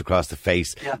 slapped across the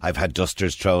face. Yeah. I've had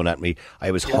dusters thrown at me.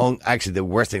 I was hung, actually the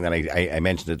worst thing that I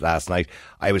mentioned it last night,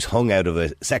 I was hung out of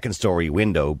a second-storey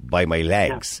window by my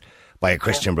legs. Yeah. By a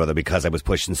Christian brother because I was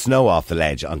pushing snow off the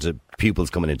ledge onto pupils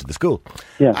coming into the school.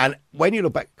 Yeah. And when you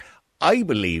look back, I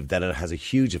believe that it has a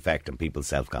huge effect on people's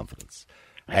self-confidence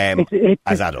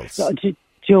as adults.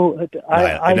 Joe,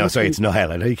 it's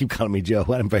Noel. I know you keep calling me Joe.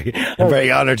 I'm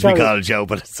very honoured to be called Joe,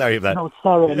 but sorry about that. No,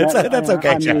 sorry. That's okay,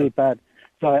 I'm Joe. really bad.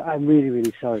 Sorry, I'm really,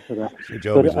 really sorry for that. So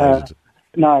Joe was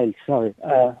Niall, sorry.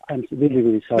 I'm really,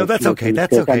 really sorry. No, that's okay.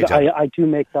 That's okay, Joe. I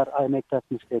make that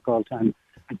mistake all the time.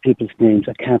 People's names,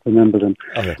 I can't remember them.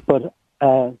 Okay. But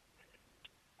what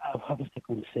was I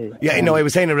going to say? Yeah, I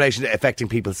was saying in relation to affecting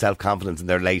people's self-confidence in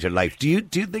their later life. Do you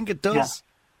think it does?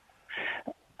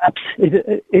 Yeah.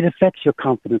 It affects your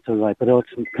confidence, all right, but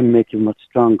also can make you much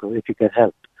stronger if you get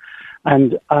help.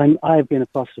 And I've been a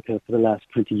foster care for the last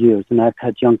 20 years, and I've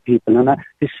had young people, and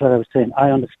this is what I was saying. I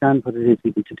understand what it is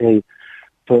even today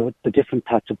for the different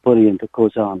types of bullying that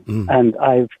goes on, and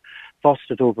I've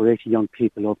fostered over 80 young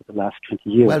people over the last 20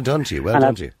 years. Well done to you, well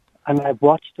done to you. And I've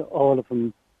watched all of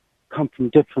them come from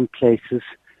different places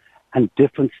and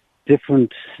different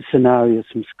scenarios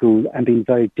from school and being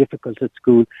very difficult at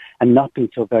school and not being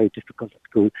so very difficult at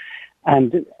school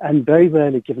and very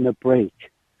rarely given a break.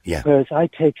 Yeah. Whereas I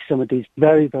take some of these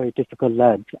very, very difficult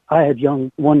lads. I had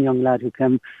one young lad who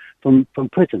came from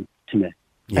prison to me,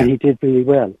 and he did really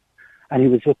well. And he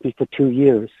was with me for 2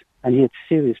 years, and he had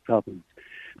serious problems.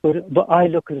 But I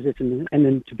look at it as an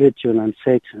individual and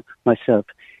say to myself,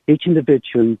 each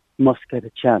individual must get a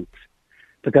chance.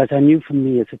 Because I knew from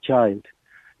me as a child,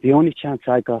 the only chance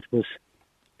I got was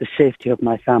the safety of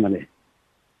my family.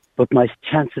 But my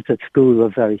chances at school were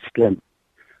very slim.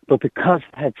 But because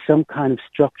I had some kind of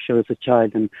structure as a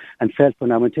child and felt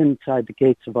when I went inside the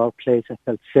gates of our place, I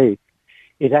felt safe,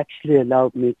 it actually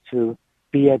allowed me to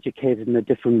be educated in a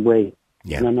different way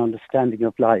and an understanding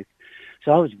of life.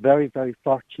 So I was very, very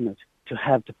fortunate to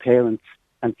have the parents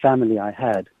and family I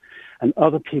had. And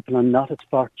other people are not as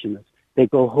fortunate. They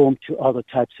go home to other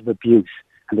types of abuse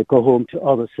and they go home to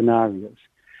other scenarios.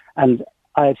 And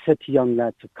I've said to young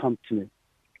lads who come to me,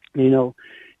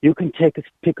 you can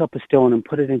pick up a stone and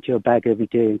put it into your bag every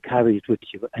day and carry it with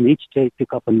you. And each day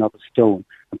pick up another stone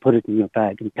and put it in your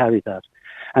bag and carry that.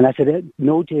 And I said,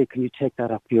 no day can you take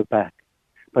that off your back.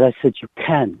 But I said, you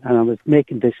can. And I was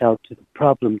making this out to the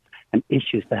problems and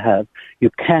issues they have. You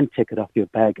can take it off your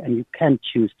bag and you can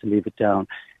choose to leave it down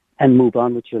and move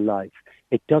on with your life.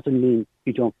 It doesn't mean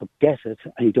you don't forget it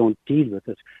and you don't deal with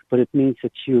it, but it means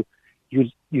that you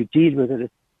deal with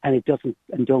it and it doesn't,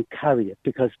 and don't carry it.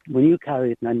 Because when you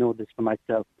carry it, and I know this for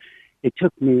myself, it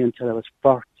took me until I was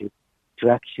 40 to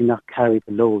actually not carry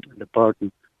the load and the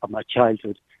burden of my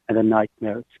childhood and the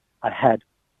nightmares I had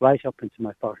right up into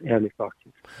my early 40s.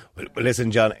 Well,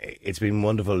 listen, John, it's been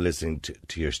wonderful listening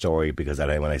to your story, because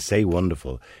when I say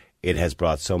wonderful, it has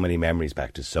brought so many memories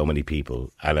back to so many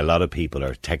people, and a lot of people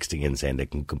are texting in saying they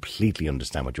can completely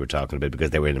understand what you were talking about because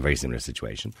they were in a very similar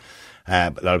situation.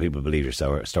 A lot of people believe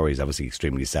your story is obviously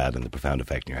extremely sad and the profound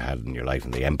effect you had in your life,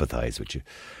 and they empathise with you.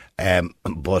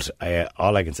 But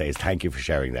all I can say is thank you for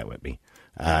sharing that with me.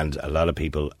 And a lot of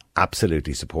people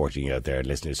absolutely supporting you out there,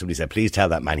 listeners. Somebody said, please tell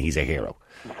that man he's a hero.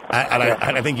 And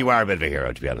I think you are a bit of a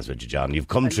hero, to be honest with you, John. You've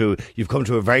come through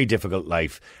a very difficult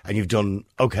life, and you've done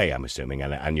okay, I'm assuming,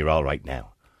 and you're all right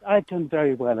now. I've done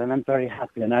very well, and I'm very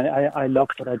happy, and I love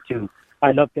what I do.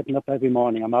 I love getting up every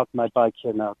morning. I'm out on my bike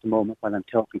here now at the moment while I'm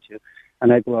talking to you,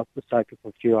 and I go out to cycle for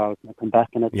a few hours, and I come back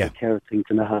and I take care of things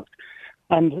in the house.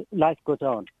 And life goes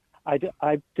on.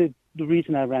 The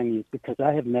reason I rang you is because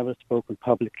I have never spoken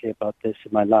publicly about this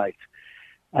in my life.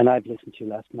 And I've listened to you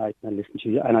last night, and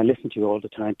I listen to you all the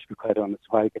time, to be quite honest.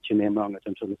 Why I get your name wrong, I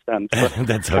don't understand. But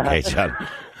that's okay, John.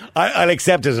 I'll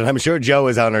accept it, and I'm sure Joe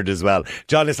is honoured as well.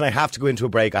 John, listen, I have to go into a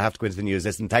break. I have to go into the news.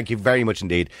 Listen, thank you very much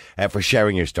indeed for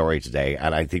sharing your story today.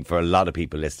 And I think for a lot of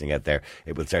people listening out there,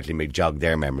 it will certainly jog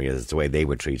their memory as the way they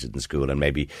were treated in school, and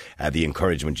maybe the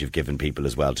encouragement you've given people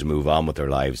as well to move on with their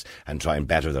lives and try and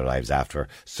better their lives after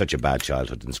such a bad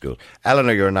childhood in school.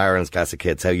 Eleanor, you're in Ireland's Classic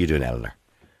Kids. How are you doing, Eleanor?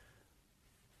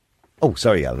 Oh,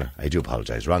 sorry, Eleanor. I do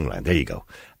apologise. Wrong line. There you go.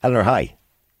 Eleanor, hi.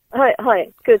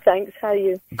 Hi. Good, thanks. How are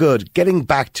you? Good. Getting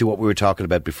back to what we were talking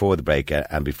about before the break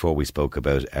and before we spoke to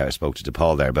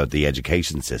DePaul there about the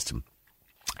education system.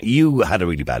 You had a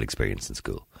really bad experience in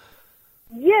school.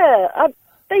 Yeah.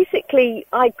 Basically,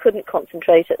 I couldn't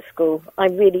concentrate at school. I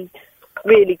really,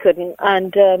 really couldn't.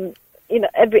 And,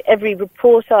 every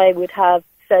report I would have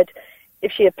said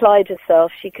if she applied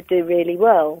herself, she could do really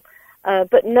well.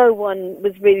 But no one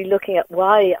was really looking at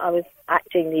why I was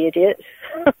acting the idiot.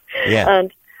 Yeah.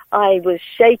 And I was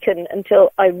shaken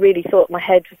until I really thought my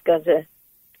head was going to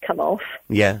come off.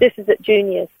 Yeah. This is at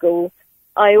junior school.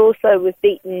 I also was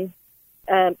beaten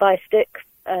by a stick.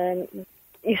 A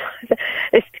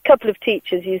couple of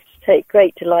teachers used to take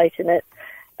great delight in it.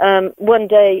 One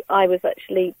day I was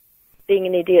actually being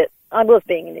an idiot. I was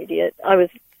being an idiot. I was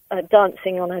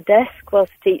dancing on a desk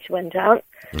whilst the teacher went out.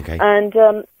 Okay.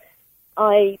 And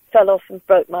I fell off and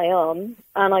broke my arm,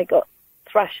 and I got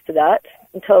thrashed for that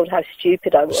and told how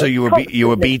stupid I was. So you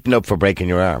were beaten up for breaking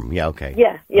your arm? Yeah, okay.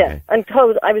 Yeah. Okay. And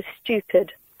told I was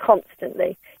stupid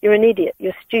constantly. You're an idiot.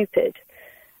 You're stupid.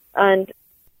 And,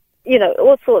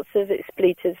 all sorts of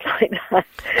expletives like that.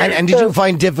 And did you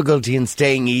find difficulty in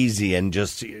staying easy and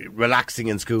just relaxing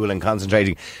in school and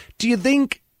concentrating? Do you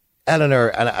think, Eleanor,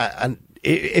 and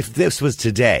if this was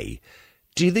today,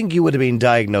 do you think you would have been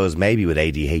diagnosed maybe with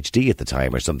ADHD at the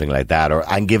time or something like that,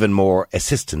 and given more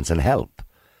assistance and help?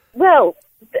 Well,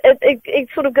 it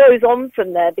sort of goes on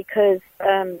from there because,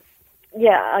 I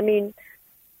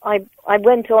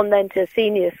went on then to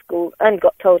senior school and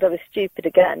got told I was stupid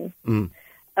again. Mm.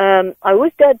 I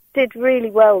always did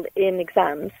really well in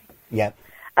exams. Yeah.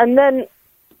 And then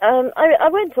I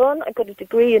went on, I got a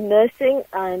degree in nursing,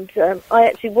 and I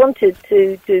actually wanted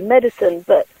to do medicine,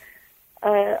 but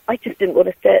I just didn't want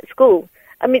to stay at school.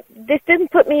 I mean, this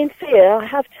didn't put me in fear, I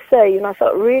have to say, and I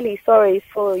felt really sorry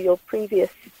for your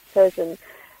previous person,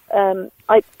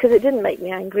 because it didn't make me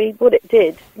angry. What it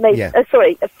did, a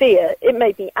fear, it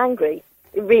made me angry.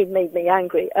 It really made me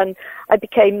angry, and I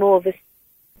became more of a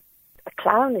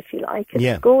clown, if you like,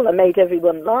 at school. I made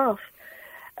everyone laugh.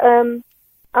 And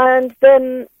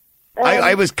then...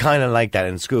 I was kind of like that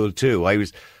in school, too.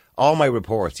 All my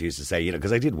reports used to say,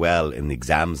 because I did well in the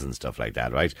exams and stuff like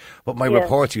that, right? But my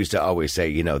reports used to always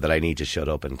say, that I need to shut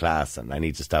up in class and I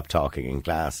need to stop talking in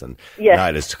class, and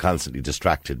I was constantly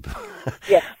distracted.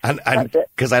 Yeah, and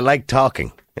because I like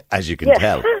talking, as you can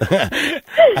tell.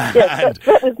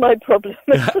 That was my problem.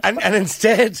 and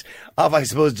instead of, I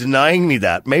suppose, denying me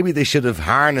that, maybe they should have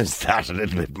harnessed that a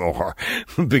little bit more,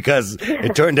 because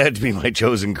it turned out to be my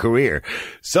chosen career.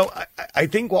 So I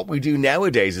think what we do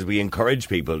nowadays is we encourage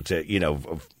people to,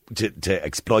 to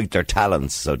exploit their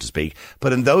talents, so to speak.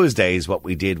 But in those days, what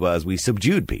we did was we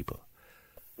subdued people.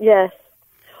 Yes.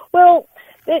 Well,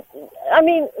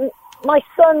 my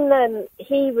son,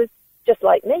 he was just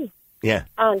like me. Yeah.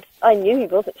 And I knew he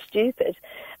wasn't stupid.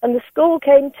 And the school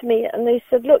came to me and they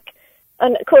said, look,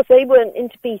 and of course they weren't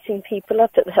into beating people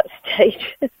up at that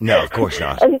stage. No, of course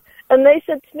not. And they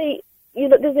said to me,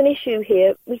 there's an issue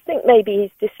here. We think maybe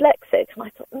he's dyslexic. And I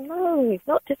thought, no, he's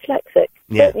not dyslexic.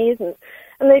 Yeah. Certainly isn't.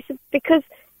 And they said, because,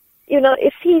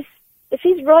 if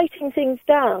he's writing things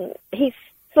down, he's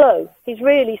slow. He's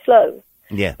really slow.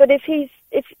 Yeah. But if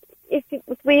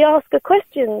we ask a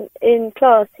question in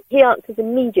class, he answers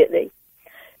immediately.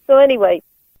 So anyway,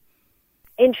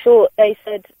 in short, they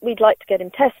said, we'd like to get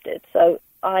him tested. So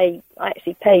I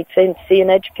actually paid for him to see an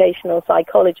educational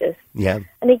psychologist. Yeah.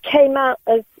 And he came out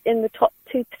as in the top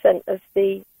 2% of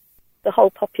the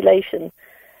whole population,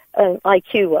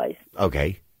 IQ-wise.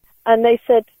 Okay. And they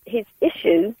said his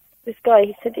issue is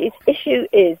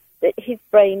that his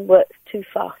brain works too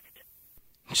fast.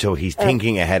 So he's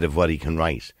thinking ahead of what he can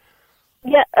write.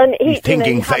 Yeah, and he's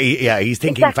thinking. He's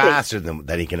thinking exactly. faster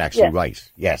than he can actually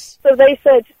write. Yes. So they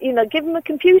said, give him a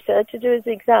computer to do his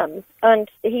exams, and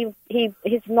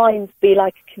his mind be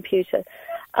like a computer.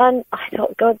 And I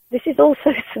thought, God, this is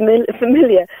also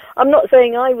familiar. I'm not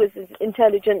saying I was as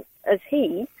intelligent as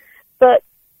he, but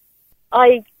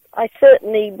I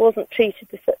certainly wasn't treated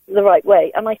the right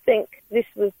way, and I think this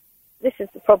is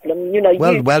the problem.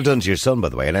 Well done to your son, by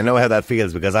the way, and I know how that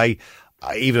feels, because I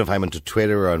even if I'm onto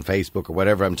Twitter or on Facebook or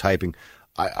whatever I'm typing,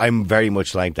 I'm very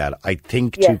much like that. I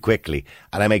think too quickly,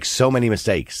 and I make so many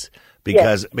mistakes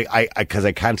because I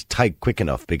can't type quick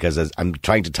enough, because I'm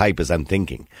trying to type as I'm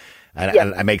thinking.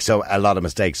 And I make a lot of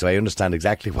mistakes, so I understand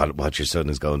exactly what your son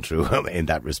is going through in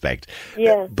that respect.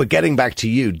 Yeah. But getting back to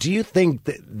you, do you think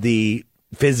that the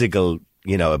physical,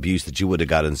 abuse that you would have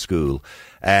got in school,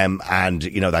 and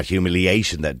that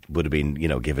humiliation that would have been,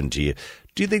 given to you,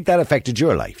 do you think that affected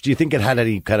your life? Do you think it had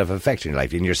any kind of effect in your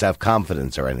life, in your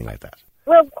self-confidence or anything like that?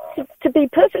 Well, to be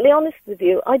perfectly honest with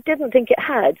you, I didn't think it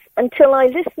had until I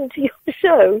listened to your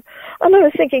show, and I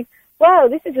was thinking, wow,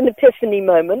 this is an epiphany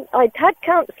moment. I'd had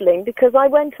counselling because I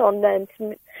went on then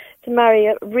to marry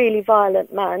a really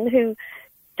violent man who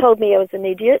told me I was an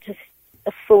idiot,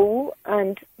 a fool,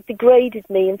 and degraded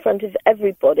me in front of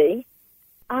everybody.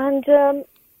 And,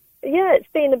 it's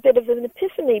been a bit of an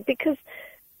epiphany, because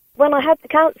when I had the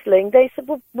counselling, they said,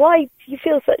 well, why do you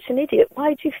feel such an idiot?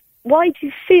 Why do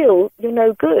you feel you're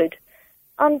no good?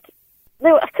 And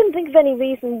I couldn't think of any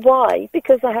reason why,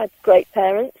 because I had great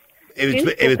parents. It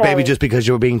was maybe just because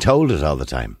you were being told it all the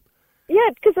time. Yeah,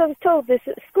 because I was told this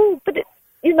at school. But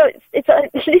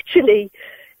it's literally,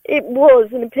 it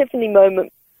was an epiphany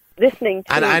moment listening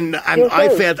to. And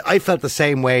I felt the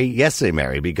same way yesterday,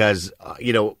 Mary, because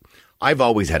I've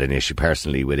always had an issue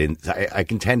personally with. I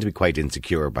can tend to be quite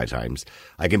insecure by times.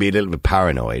 I can be a little bit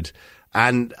paranoid,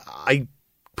 and I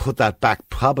put that back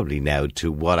probably now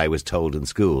to what I was told in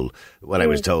school, when I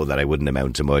was told that I wouldn't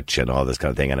amount to much and all this kind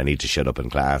of thing, and I need to shut up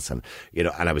in class, and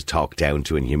and I was talked down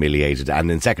to and humiliated. And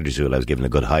in secondary school, I was given a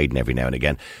good hiding every now and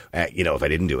again. If I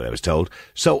didn't do what I was told.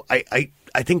 So I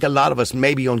think a lot of us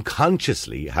maybe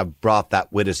unconsciously have brought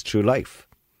that with us through life.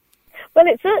 Well,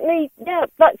 it certainly,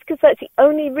 that's because that's the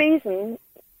only reason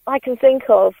I can think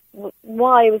of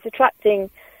why I was attracting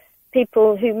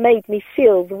people who made me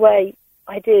feel the way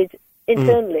I did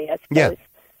internally, I suppose.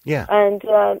 Yeah. And,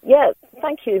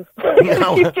 thank you.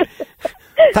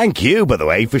 Thank you, by the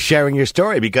way, for sharing your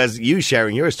story, because you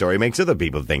sharing your story makes other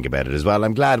people think about it as well.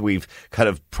 I'm glad we've kind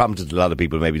of prompted a lot of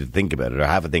people maybe to think about it or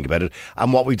have a think about it.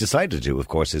 And what we decided to do, of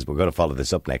course, is we're going to follow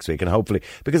this up next week, and hopefully,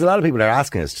 because a lot of people are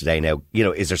asking us today now,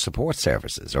 is there support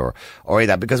services or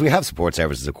that? Because we have support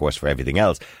services, of course, for everything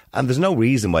else. And there's no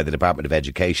reason why the Department of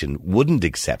Education wouldn't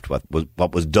accept what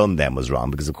was done then was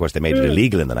wrong, because, of course, they made it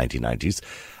illegal in the 1990s.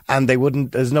 And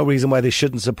there's no reason why they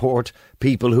shouldn't support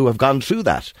people who have gone through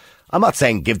that. I'm not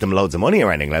saying give them loads of money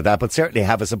or anything like that, but certainly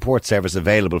have a support service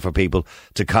available for people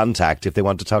to contact if they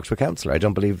want to talk to a counsellor. I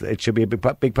don't believe it should be a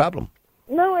big problem.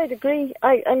 No, I'd agree.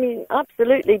 I mean,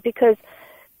 absolutely, because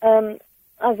as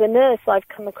a nurse, I've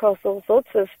come across all sorts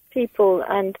of people,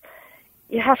 and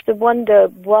you have to wonder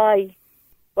why.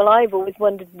 Well, I've always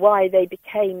wondered why they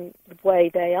became the way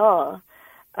they are,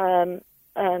 and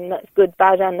that's good,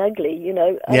 bad, and ugly.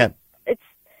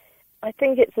 I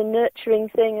think it's a nurturing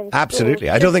thing. And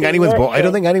absolutely, I don't think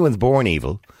anyone's born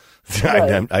evil.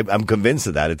 No. I'm convinced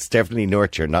of that. It's definitely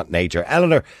nurture, not nature.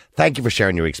 Eleanor, thank you for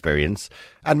sharing your experience,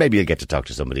 and maybe you'll get to talk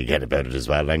to somebody again about it as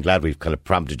well. I'm glad we've kind of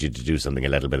prompted you to do something a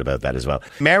little bit about that as well.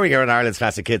 Mary, you're in Ireland's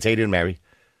Classic Kids. How you doing, Mary?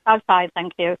 I'm fine,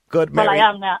 thank you. Good, Mary. Well,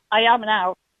 I am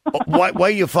now. Why are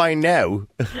you fine now?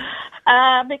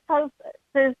 Because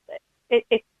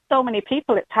it's so many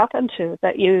people it's happened to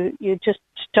that you just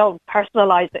don't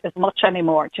personalise it as much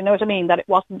anymore. Do you know what I mean? That it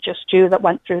wasn't just you that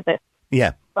went through this.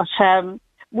 Yeah. But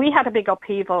we had a big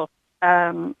upheaval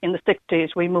in the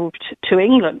 60s. We moved to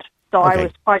England, so I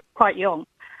was quite young,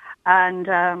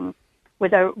 and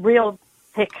with a real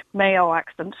thick Mayo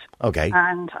accent. Okay.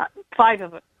 And five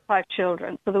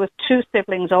children. So there was 2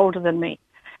 siblings older than me.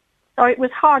 So it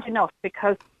was hard enough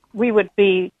because we would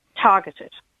be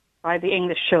targeted by the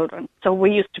English children. So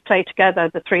we used to play together,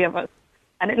 the 3 of us,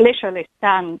 and it literally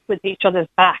stand with each other's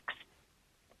backs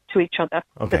to each other,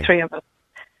 Okay. the 3 of us.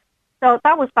 So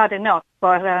that was bad enough.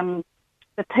 But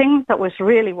the thing that was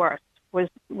really worse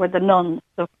were the nuns.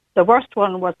 The worst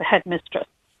one was the headmistress.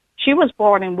 She was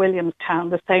born in Williamstown,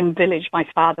 the same village my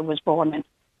father was born in.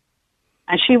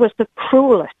 And she was the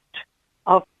cruelest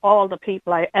of all the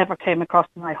people I ever came across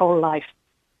in my whole life.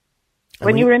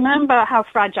 When you remember how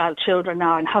fragile children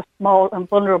are and how small and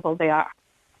vulnerable they are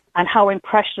and how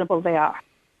impressionable they are,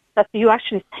 that you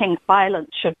actually think violence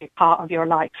should be part of your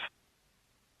life.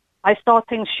 I saw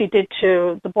things she did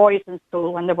to the boys in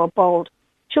school when they were bold.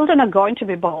 Children are going to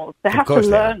be bold. They have to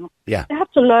learn. Yeah. They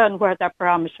have to learn where their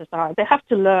parameters are. They have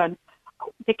to learn.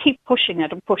 They keep pushing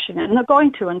it, and they're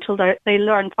going to until they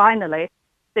learn finally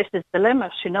this is the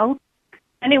limit, you know.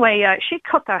 Anyway, she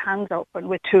cut their hands open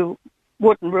with 2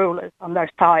 wooden rulers on their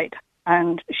side,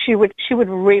 and she would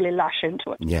really lash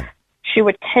into it. Yeah. She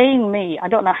would cane me. I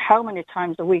don't know how many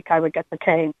times a week I would get the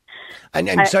cane.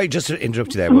 And sorry, just to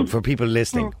interrupt you there, but for people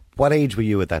listening, what age were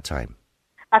you at that time?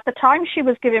 At the time she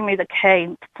was giving me the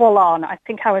cane, full on, I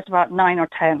think I was about 9 or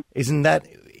 10. Isn't that,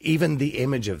 even the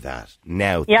image of that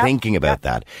now, Yeah. thinking about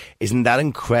that, isn't that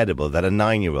incredible that a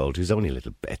 9-year-old who's only a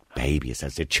little baby,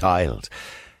 essentially a child,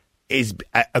 is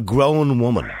a grown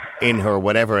woman in her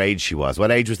whatever age she was. What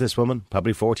age was this woman?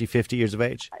 Probably 40, 50 years of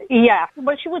age? Yeah,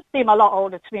 but she would seem a lot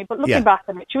older to me. But looking back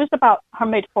on it, she was about her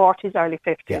mid-40s, early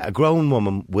 50s. Yeah, a grown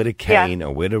woman with a cane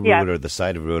or with a ruler, the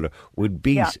side of a ruler, would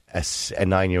beat a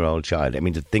 9-year-old child. I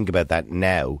mean, to think about that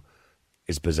now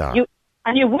is bizarre.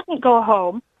 And you wouldn't go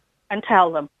home and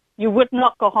tell them. You would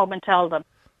not go home and tell them.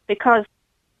 Because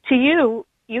to you,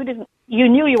 you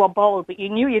knew you were bold, but you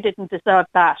knew you didn't deserve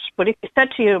that. But if you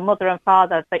said to your mother and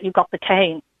father that you got the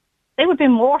cane, they would be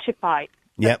mortified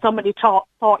that somebody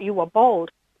thought you were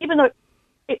bold. Even though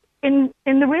in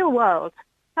the real world,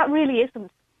 that really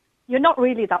isn't. You're not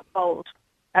really that bold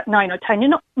at 9 or 10. You're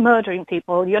not murdering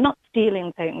people. You're not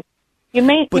stealing things. You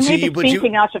may be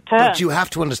speaking out of turn. But you have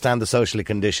to understand the socially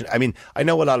conditioned. I mean, I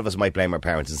know a lot of us might blame our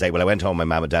parents and say, well, I went home with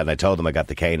my mum and dad and I told them I got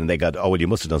the cane and they got, oh, well, you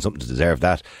must have done something to deserve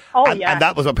that. And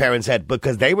that was what parents said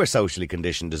because they were socially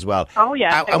conditioned as well. Oh,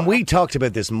 yeah. And we talked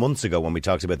about this months ago when we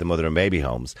talked about the mother and baby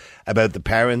homes, about the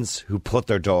parents who put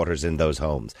their daughters in those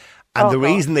homes. And the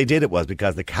reason they did it was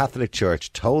because the Catholic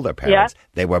Church told their parents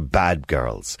they were bad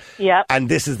girls. Yeah. And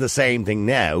this is the same thing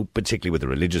now, particularly with the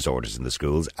religious orders in the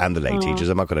schools and the lay teachers.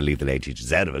 I'm not going to leave the lay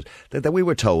teachers out of it. That we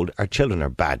were told our children are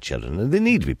bad children and they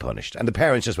need to be punished. And the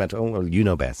parents just went, oh, well, you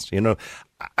know best, you know.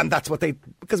 And that's what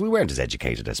because we weren't as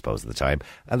educated, I suppose, at the time.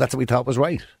 And that's what we thought was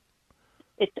right.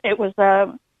 It was,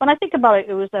 when I think about it,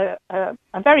 it was a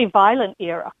very violent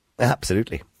era.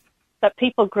 Absolutely. That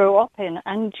people grew up in.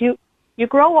 And you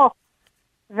grow up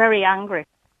very angry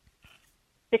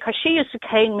because she used to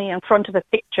cane me in front of a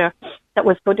picture that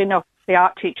was good enough, the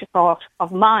art teacher thought,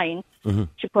 of mine.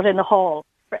 She put in the hall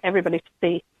for everybody to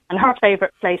see. And her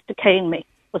favourite place to cane me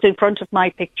was in front of my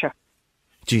picture.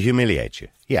 To humiliate you?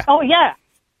 Yeah. Oh, yeah.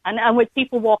 And with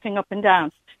people walking up and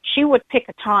down. She would pick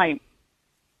a time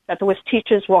that there was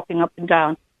teachers walking up and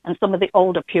down and some of the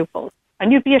older pupils.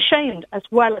 And you'd be ashamed as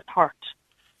well as hurt,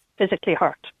 physically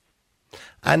hurt.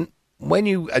 And when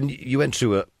you went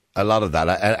through a lot of that,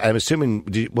 I'm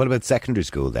assuming, what about secondary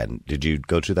school then? Did you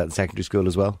go through that in secondary school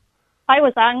as well? I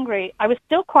was angry. I was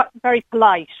still quite very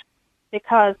polite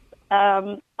because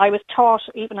I was taught,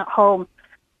 even at home,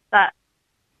 that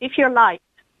if you're liked,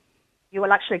 you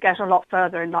will actually get a lot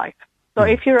further in life. So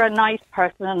if you're a nice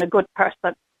person and a good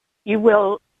person, you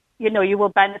will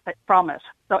benefit from it.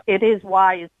 So it is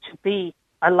wise to be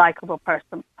a likable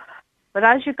person. But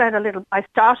as you get I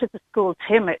started the school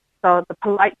timid, so the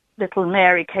polite little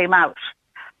Mary came out.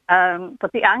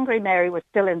 But the angry Mary was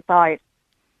still inside.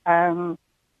 And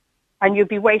you'd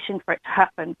be waiting for it to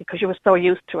happen because you were so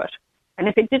used to it. And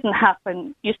if it didn't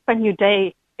happen, you spend your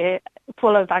day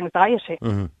full of anxiety.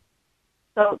 Mm-hmm.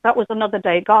 So that was another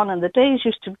day gone. And the days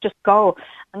used to just go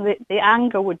and the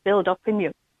anger would build up in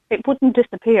you. It wouldn't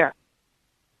disappear.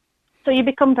 So you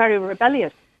become very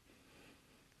rebellious.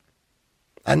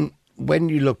 And when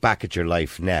you look back at your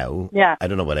life now, I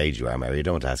don't know what age you are, Mary. You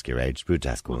don't want to ask your age. It's rude to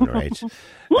ask a woman her age.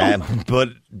 But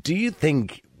do you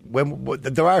think,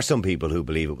 there are some people who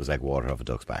believe it was like water off a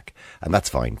duck's back, and that's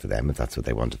fine for them if that's what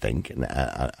they want to think. And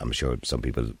I'm sure some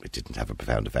people it didn't have a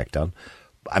profound effect on.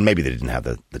 And maybe they didn't have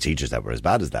the teachers that were as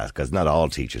bad as that, because not all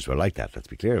teachers were like that. Let's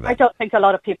be clear about it. I don't think a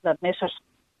lot of people admit it.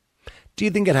 Do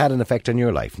you think it had an effect on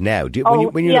your life now?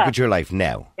 When you yeah. look at your life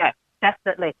now? Yeah,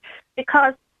 definitely.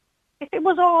 Because if it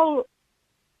was all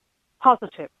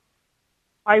positive,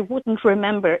 I wouldn't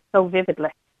remember it so vividly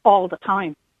all the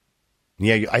time.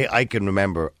 Yeah, I can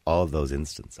remember all those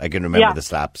instances. I can remember the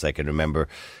slaps. I can remember,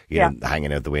 know,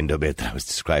 hanging out the window bit that was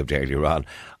described earlier on.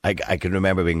 I can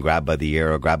remember being grabbed by the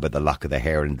ear or grabbed by the lock of the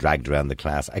hair and dragged around the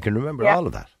class. I can remember all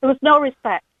of that. There was no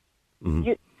respect.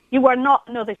 Mm-hmm. You were not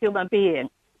another human being.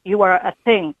 You were a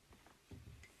thing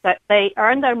that they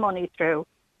earned their money through,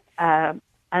 and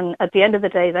at the end of the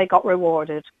day, they got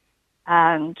rewarded,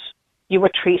 and you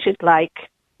were treated like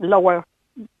a lower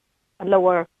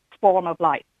form of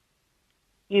life.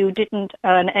 You didn't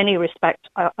earn any respect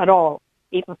at all,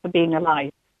 even for being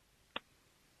alive.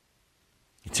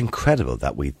 It's incredible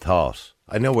that we thought.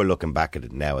 I know we're looking back at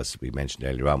it now, as we mentioned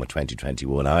earlier on, with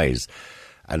 2021 eyes.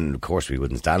 And of course, we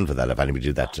wouldn't stand for that. If anybody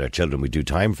did that to our children, we'd do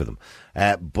time for them.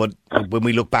 But when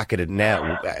we look back at it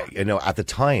now, at the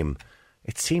time,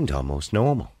 it seemed almost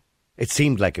normal. It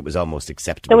seemed like it was almost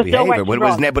acceptable behaviour.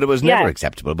 But it was never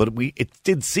acceptable. But it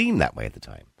did seem that way at the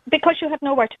time. Because you had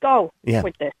nowhere to go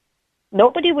with this.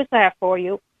 Nobody was there for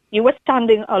you. You were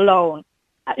standing alone.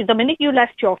 The minute you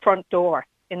left your front door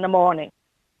in the morning,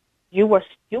 you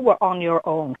were on your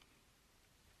own.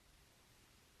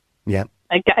 Yeah.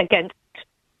 Against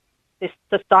this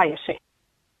society.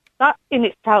 That in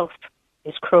itself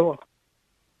is cruel.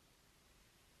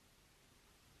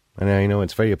 I know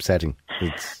it's very upsetting.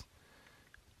 It's,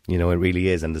 it really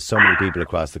is. And there's so many people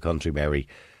across the country, Mary,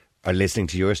 are listening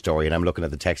to your story, and I'm looking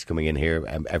at the text coming in here,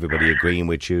 everybody agreeing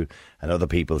with you, and other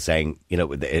people saying,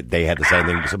 they had the same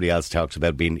thing. Somebody else talks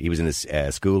about he was in his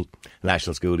school,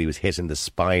 national school, he was hit in the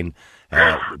spine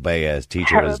by a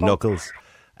teacher with his knuckles,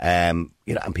 and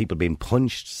people being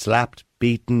punched, slapped,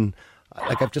 beaten.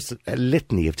 Like, I've just a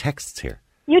litany of texts here.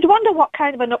 You'd wonder what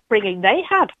kind of an upbringing they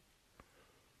had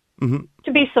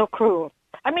to be so cruel.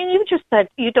 I mean, you just said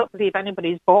you don't believe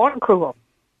anybody's born cruel.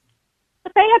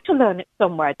 But they had to learn it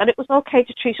somewhere, that it was okay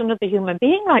to treat another human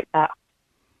being like that.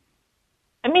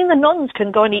 I mean, the nuns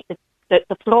can go and eat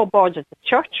the floorboards of the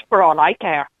church for all I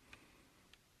care.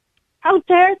 How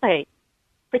dare they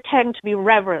pretend to be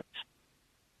reverent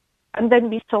and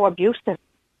then be so abusive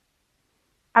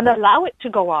and allow it to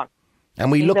go on?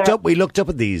 And we looked up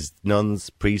at these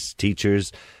nuns, priests,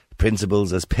 teachers,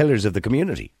 principals as pillars of the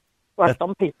community. Well,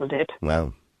 some people did.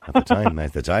 Well, at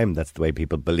the time, that's the way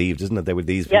people believed, isn't it? They were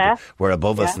these people were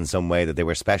above us in some way, that they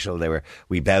were special.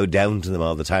 We bowed down to them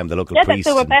all the time. The local priests.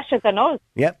 That they were better than us.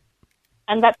 Yeah.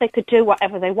 And that they could do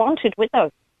whatever they wanted with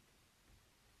us.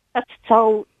 That's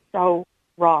so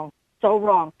wrong. So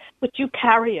wrong. But you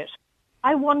carry it.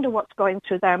 I wonder what's going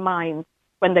through their minds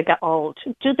when they get old.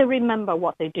 Do they remember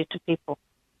what they did to people?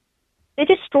 They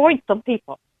destroyed some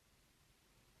people.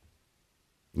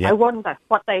 Yeah. I wonder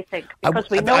what they think, because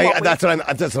we know that's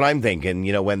what I'm thinking.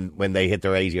 When they hit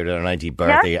their 80th or their 90th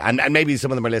birthday, and maybe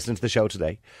some of them are listening to the show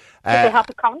today. Do they have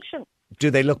a conscience? Do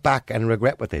they look back and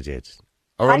regret what they did,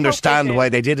 or understand why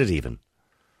they did it? Even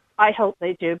I hope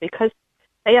they do, because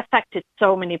they affected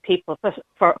so many people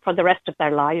for the rest of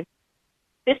their lives.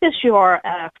 This is your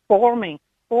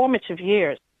formative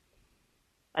years,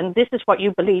 and this is what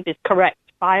you believe is correct.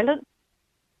 Violence.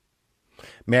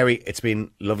 Mary, it's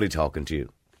been lovely talking to you.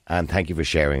 And thank you for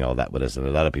sharing all that with us. And a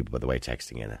lot of people, by the way,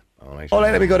 texting in it. All right,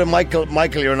 let me go to Michael.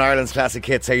 Michael, you're in Ireland's Classic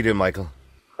Hits. How you doing, Michael?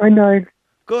 I'm Niall.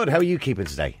 Good. How are you keeping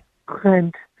today?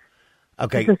 Grand.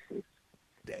 Okay.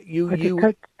 You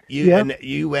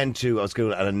went to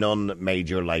school and a nun made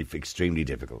your life extremely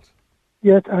difficult.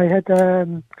 Yes, I had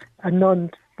a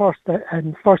nun first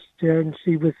year, and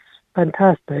she was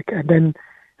fantastic. And then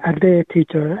a day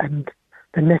teacher, and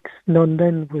the next nun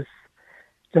then was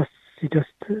she just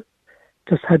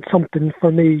had something for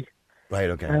me. Right,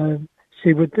 okay.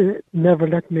 She would never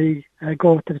let me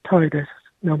go to the toilet,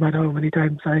 no matter how many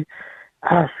times I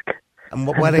asked. And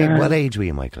what age were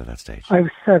you, Michael, at that stage? I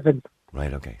was 7.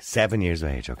 Right, okay. 7 years of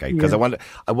age, okay. Because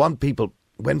I want people,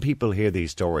 when people hear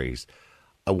these stories,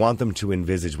 I want them to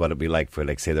envisage what it'd be like for,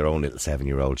 like, say, their own little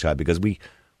 7-year-old child. Because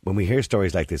when we hear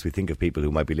stories like this, we think of people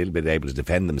who might be a little bit able to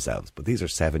defend themselves. But these are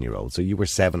 7-year-olds. So you were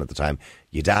 7 at the time.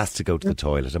 You'd asked to go to the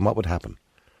toilet, and what would happen?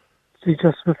 She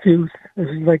just refused. It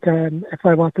was like, if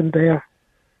I wasn't there,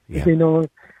 there'd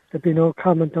be no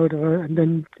comment out of her, and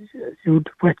then you'd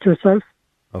wet yourself.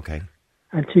 Okay.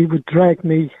 And she would drag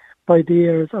me by the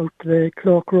ears out to the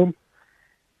cloakroom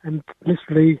and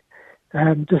literally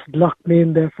just lock me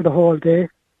in there for the whole day.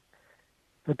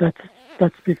 But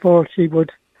that's before she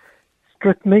would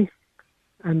strip me.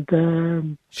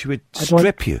 And she would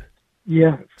strip you?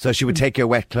 Yeah. So she would take your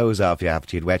wet clothes off you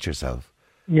after you'd wet yourself?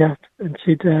 Yeah, and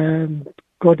she'd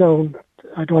go down.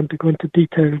 I don't want to go into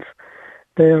details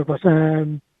there, but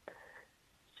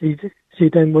she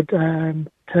then would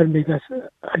tell me that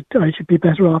I should be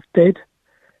better off dead,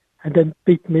 and then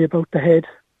beat me about the head.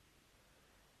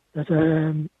 That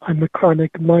I'm a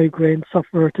chronic migraine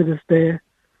sufferer to this day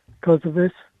because of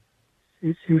it.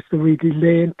 She used to really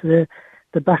lay into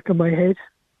the back of my head.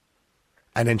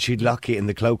 And then she'd lock you in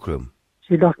the cloakroom.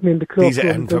 She locked me in the cloakroom.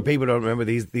 And for people who don't remember,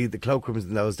 the cloakrooms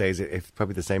in those days, it's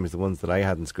probably the same as the ones that I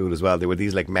had in school as well. They were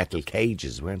these like metal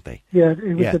cages, weren't they? Yeah,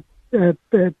 it was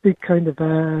a big kind of,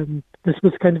 this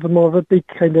was kind of more of a big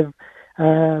kind of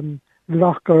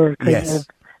locker kind of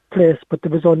place, but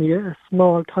there was only a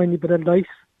small, tiny bit of light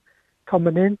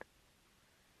coming in.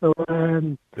 So,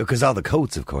 because all the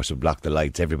coats, of course, would block the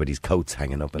lights. Everybody's coats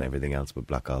hanging up and everything else would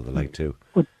block all the light too.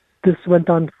 But this went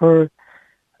on for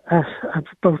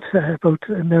about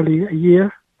nearly a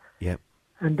year. Yeah.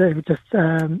 And it was just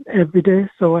every day,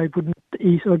 so I wouldn't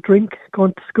eat or drink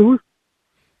going to school.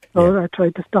 So I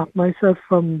tried to stop myself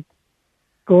from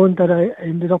going. That I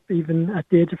ended up, even at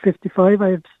the age of 55,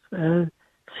 I have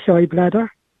shy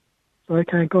bladder, so I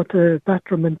can't go to the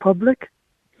bathroom in public.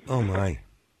 Oh my!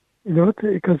 You know,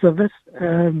 because of it.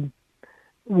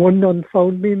 One nun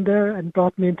found me in there and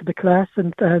brought me into the class,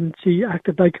 and she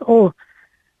acted like, "Oh,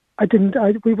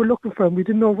 we were looking for him. We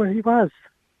didn't know where he was."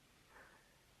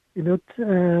 You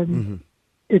know,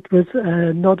 it was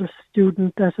another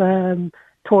student that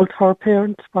told her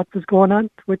parents what was going on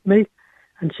with me,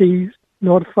 and she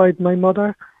notified my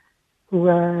mother, who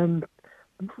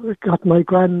got my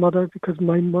grandmother, because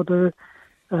my mother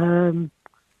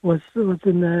was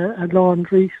in a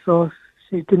laundry, so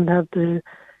she didn't have the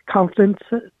confidence.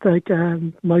 Like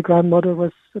my grandmother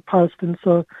was a Protestant,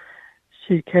 so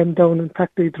she came down and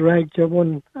practically dragged your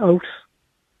one out.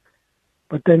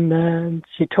 But then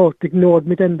she ignored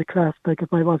me then in the class, like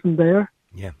if I wasn't there.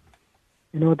 Yeah.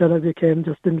 You know, that I became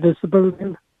just invisible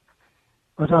then.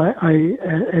 But I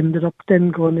ended up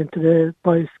then going into the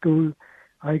boys' school.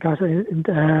 I got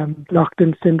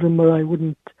locked-in syndrome, where I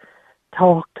wouldn't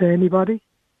talk to anybody.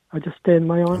 I just stay in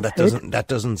my own head. That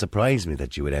doesn't surprise me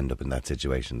that you would end up in that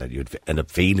situation, that you'd end up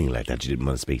feeling like that, you didn't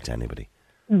want to speak to anybody.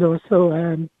 No, so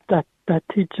that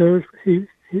teacher, he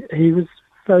was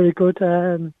very good.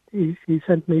 He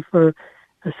sent me for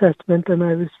assessment, and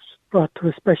I was brought to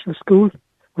a special school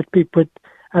with people with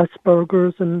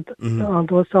Asperger's and all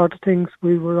those sort of things.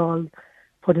 We were all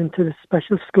put into the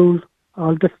special school,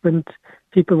 all different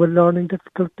people with learning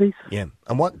difficulties. Yeah.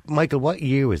 And what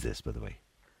year was this, by the way?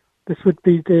 This would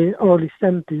be the early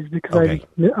 70s, because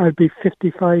I'll be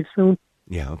 55 soon.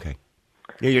 Yeah, okay.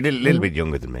 Yeah, you're a little bit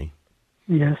younger than me.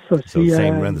 Yeah, so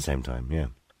around the same time, yeah.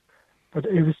 But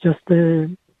it was just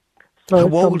how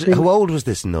old was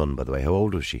this nun, by the way? How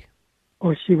old was she?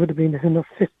 Oh, she would have been in her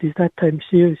 50s that time.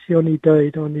 She only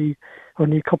died only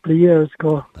a couple of years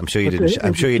ago. I'm sure you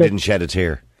didn't shed a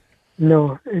tear.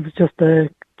 No, it was just the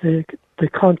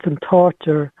constant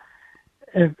torture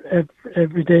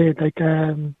every day. Like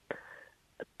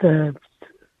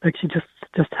she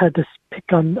just had this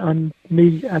pick on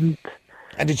me. And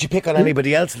did she pick on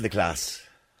anybody else in the class?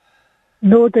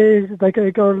 No,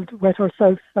 a girl wet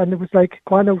herself, and it was like,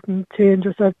 go on out and change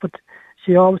yourself, but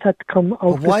she always had to come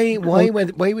out. Why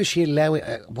was she allowing?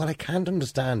 What I can't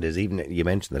understand is, even you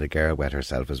mentioned that a girl wet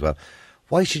herself as well.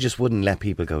 Why she just wouldn't let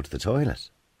people go to the toilet?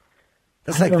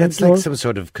 That's like some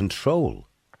sort of control.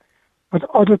 But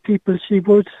other people, she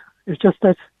would. It's just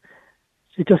that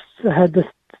she just had this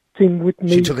thing with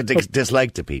me. She took a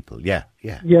dislike to people. Yeah.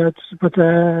 Yeah, but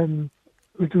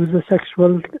it was a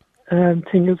sexual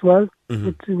thing as well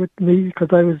with me, because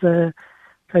I was a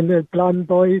kind of blonde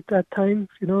boy at that time,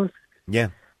 you know. Yeah,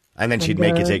 and then she'd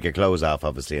make you take your clothes off,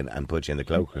 obviously, and put you in the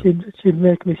cloakroom. She'd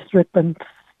make me strip and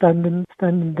standing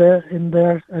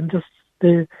there and just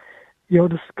you're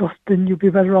disgusting. You'd be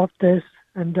better off dead.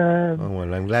 And oh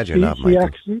well, I'm glad you're not,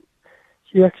 Michael.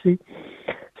 She actually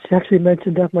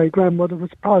mentioned that my grandmother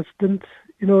was Protestant.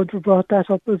 You know, they brought that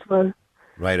up as well.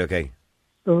 Right. Okay.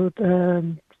 So,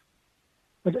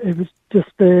 but it was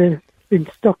just being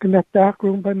stuck in that dark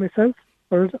room by myself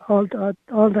for all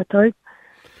that time.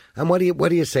 And what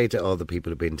do you say to all the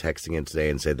people who've been texting in today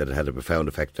and say that it had a profound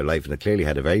effect on their life, and it clearly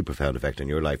had a very profound effect on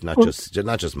your life, not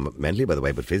just mentally, by the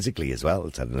way, but physically as well?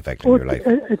 It's had an effect on your life.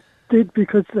 It did,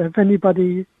 because if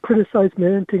anybody criticised me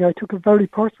or anything, I took it very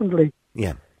personally.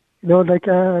 Yeah. You know, like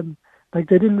they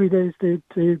didn't realise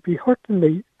they'd be hurting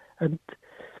me, and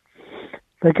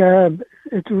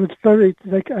it was very,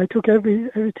 I took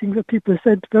everything that people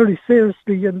said very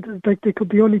seriously, and they could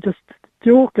be only just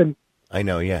joking. I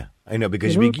know,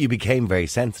 because you became very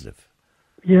sensitive.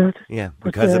 Yeah. Yeah,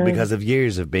 but, because of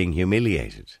years of being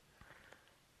humiliated.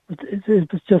 But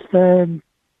it was just,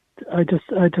 I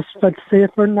just felt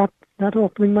safer not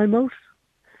opening my mouth.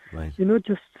 Right. You know,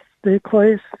 just stay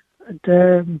quiet.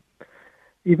 And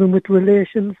even with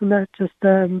relations and that, just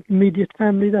immediate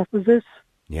family, that was it.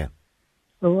 Yeah.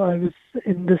 So I was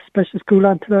in the special school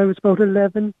until I was about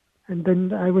 11, and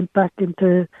then I went back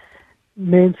into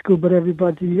main school, but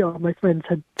everybody, all my friends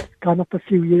had gone up a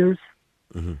few years.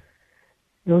 Mm-hmm.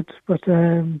 You know, but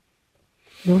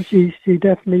no, she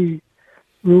definitely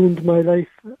ruined my life.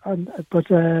 And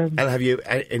have you,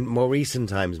 in more recent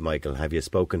times, Michael, have you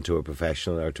spoken to a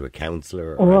professional or to a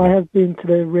counsellor? I have been to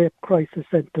the Rape Crisis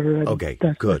Centre. And okay,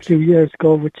 that's good. A few years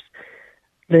ago, which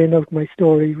laying out my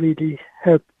story really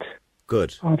helped.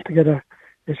 Good. Altogether,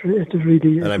 it was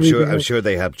really. And I'm sure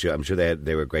they helped you. I'm sure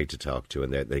they were great to talk to,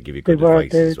 and they give you good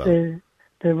advice as well.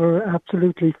 They were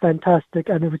absolutely fantastic,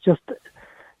 and it was just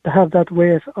to have that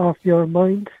weight off your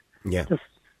mind. Yeah. Just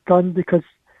gone, because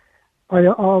I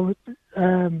don't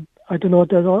know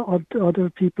that other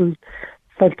people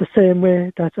felt the same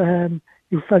way, that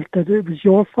you felt that it was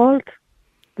your fault.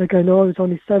 Like, I know I was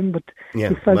only 7, but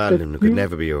you felt that it could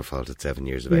never be your fault at 7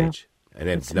 years of age. And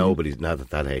it's nobody's, not at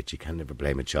that age, you can never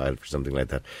blame a child for something like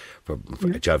that, for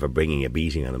a child for bringing a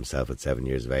beating on himself at 7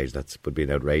 years of age. That would be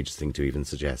an outrageous thing to even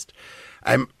suggest.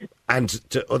 And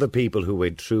to other people who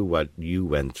went through what you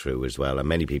went through as well, and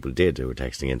many people did who were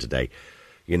texting in today,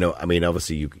 you know, I mean,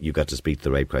 obviously you got to speak to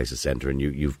the Rape Crisis Centre, and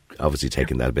you've obviously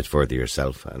taken that a bit further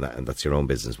yourself, and that's your own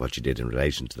business, what you did in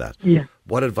relation to that. Yeah.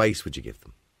 What advice would you give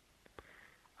them?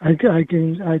 I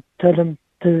tell them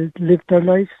to live their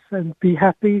lives and be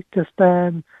happy. Just try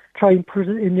and put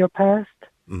it in your past,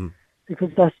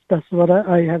 because that's what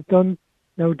I have done.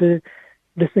 Now,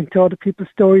 listening to other people's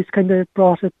stories kind of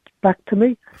brought it back to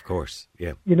me. Of course,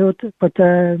 yeah. You know, but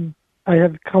I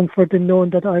have comfort in knowing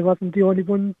that I wasn't the only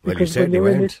one. Well, you certainly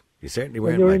weren't. You certainly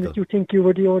weren't, Michael. When you're Michael. in it, you think you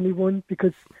were the only one,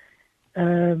 because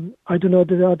I don't know,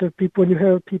 the other people, when you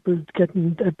hear people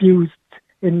getting abused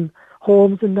in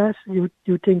homes and that, you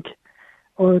think,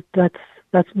 oh,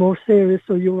 that's more serious,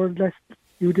 so you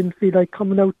didn't feel like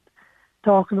coming out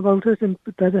talking about it, and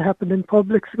that it happened in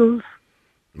public schools.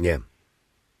 Yeah.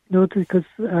 No, because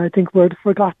I think we're the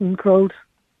forgotten crowd.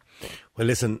 Well,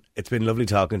 listen, it's been lovely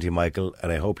talking to you, Michael,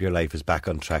 and I hope your life is back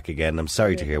on track again. I'm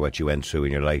sorry to hear what you went through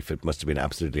in your life. It must have been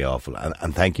absolutely awful.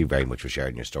 And thank you very much for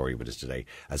sharing your story with us today,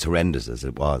 as horrendous as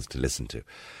it was to listen to.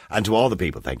 And to all the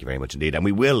people, thank you very much indeed.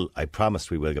 And I promise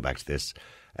we will get back to this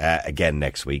again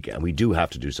next week. And we do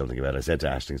have to do something about it. I said to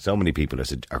Aisling, so many people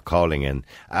are calling in,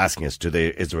 asking us,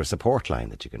 is there a support line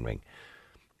that you can ring?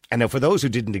 And now, for those who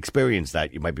didn't experience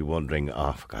that, you might be wondering,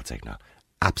 oh, for God's sake, no.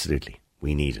 Absolutely,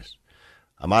 we need it.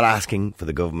 I'm not asking for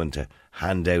the government to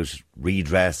hand out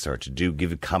redress or to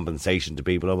give compensation to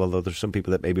people, although there's some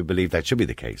people that maybe believe that should be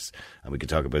the case. And we can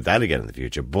talk about that again in the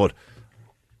future. But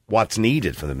what's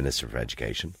needed from the Minister for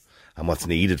Education and what's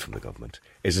needed from the government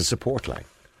is a support line,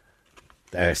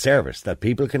 a service that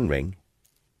people can ring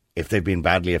if they've been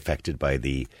badly affected by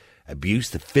the abuse,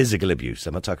 the physical abuse.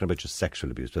 I'm not talking about just sexual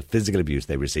abuse, but physical abuse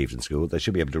they received in school. They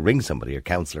should be able to ring somebody, a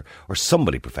counsellor or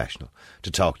somebody professional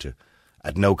to talk to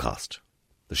at no cost.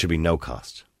 There should be no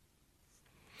cost.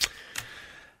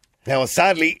 Now,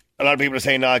 sadly, a lot of people are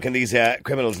saying, can these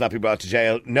criminals not be brought to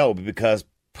jail? No, because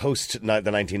post the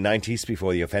 1990s,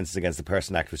 before the Offences Against the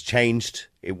Person Act was changed,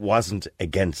 it wasn't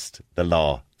against the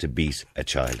law to beat a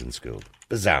child in school.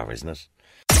 Bizarre, isn't it?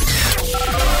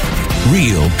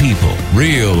 Real people,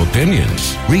 real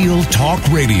opinions, real talk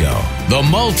radio. The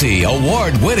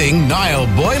multi-award-winning Niall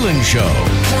Boylan Show.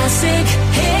 Classic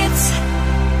hits.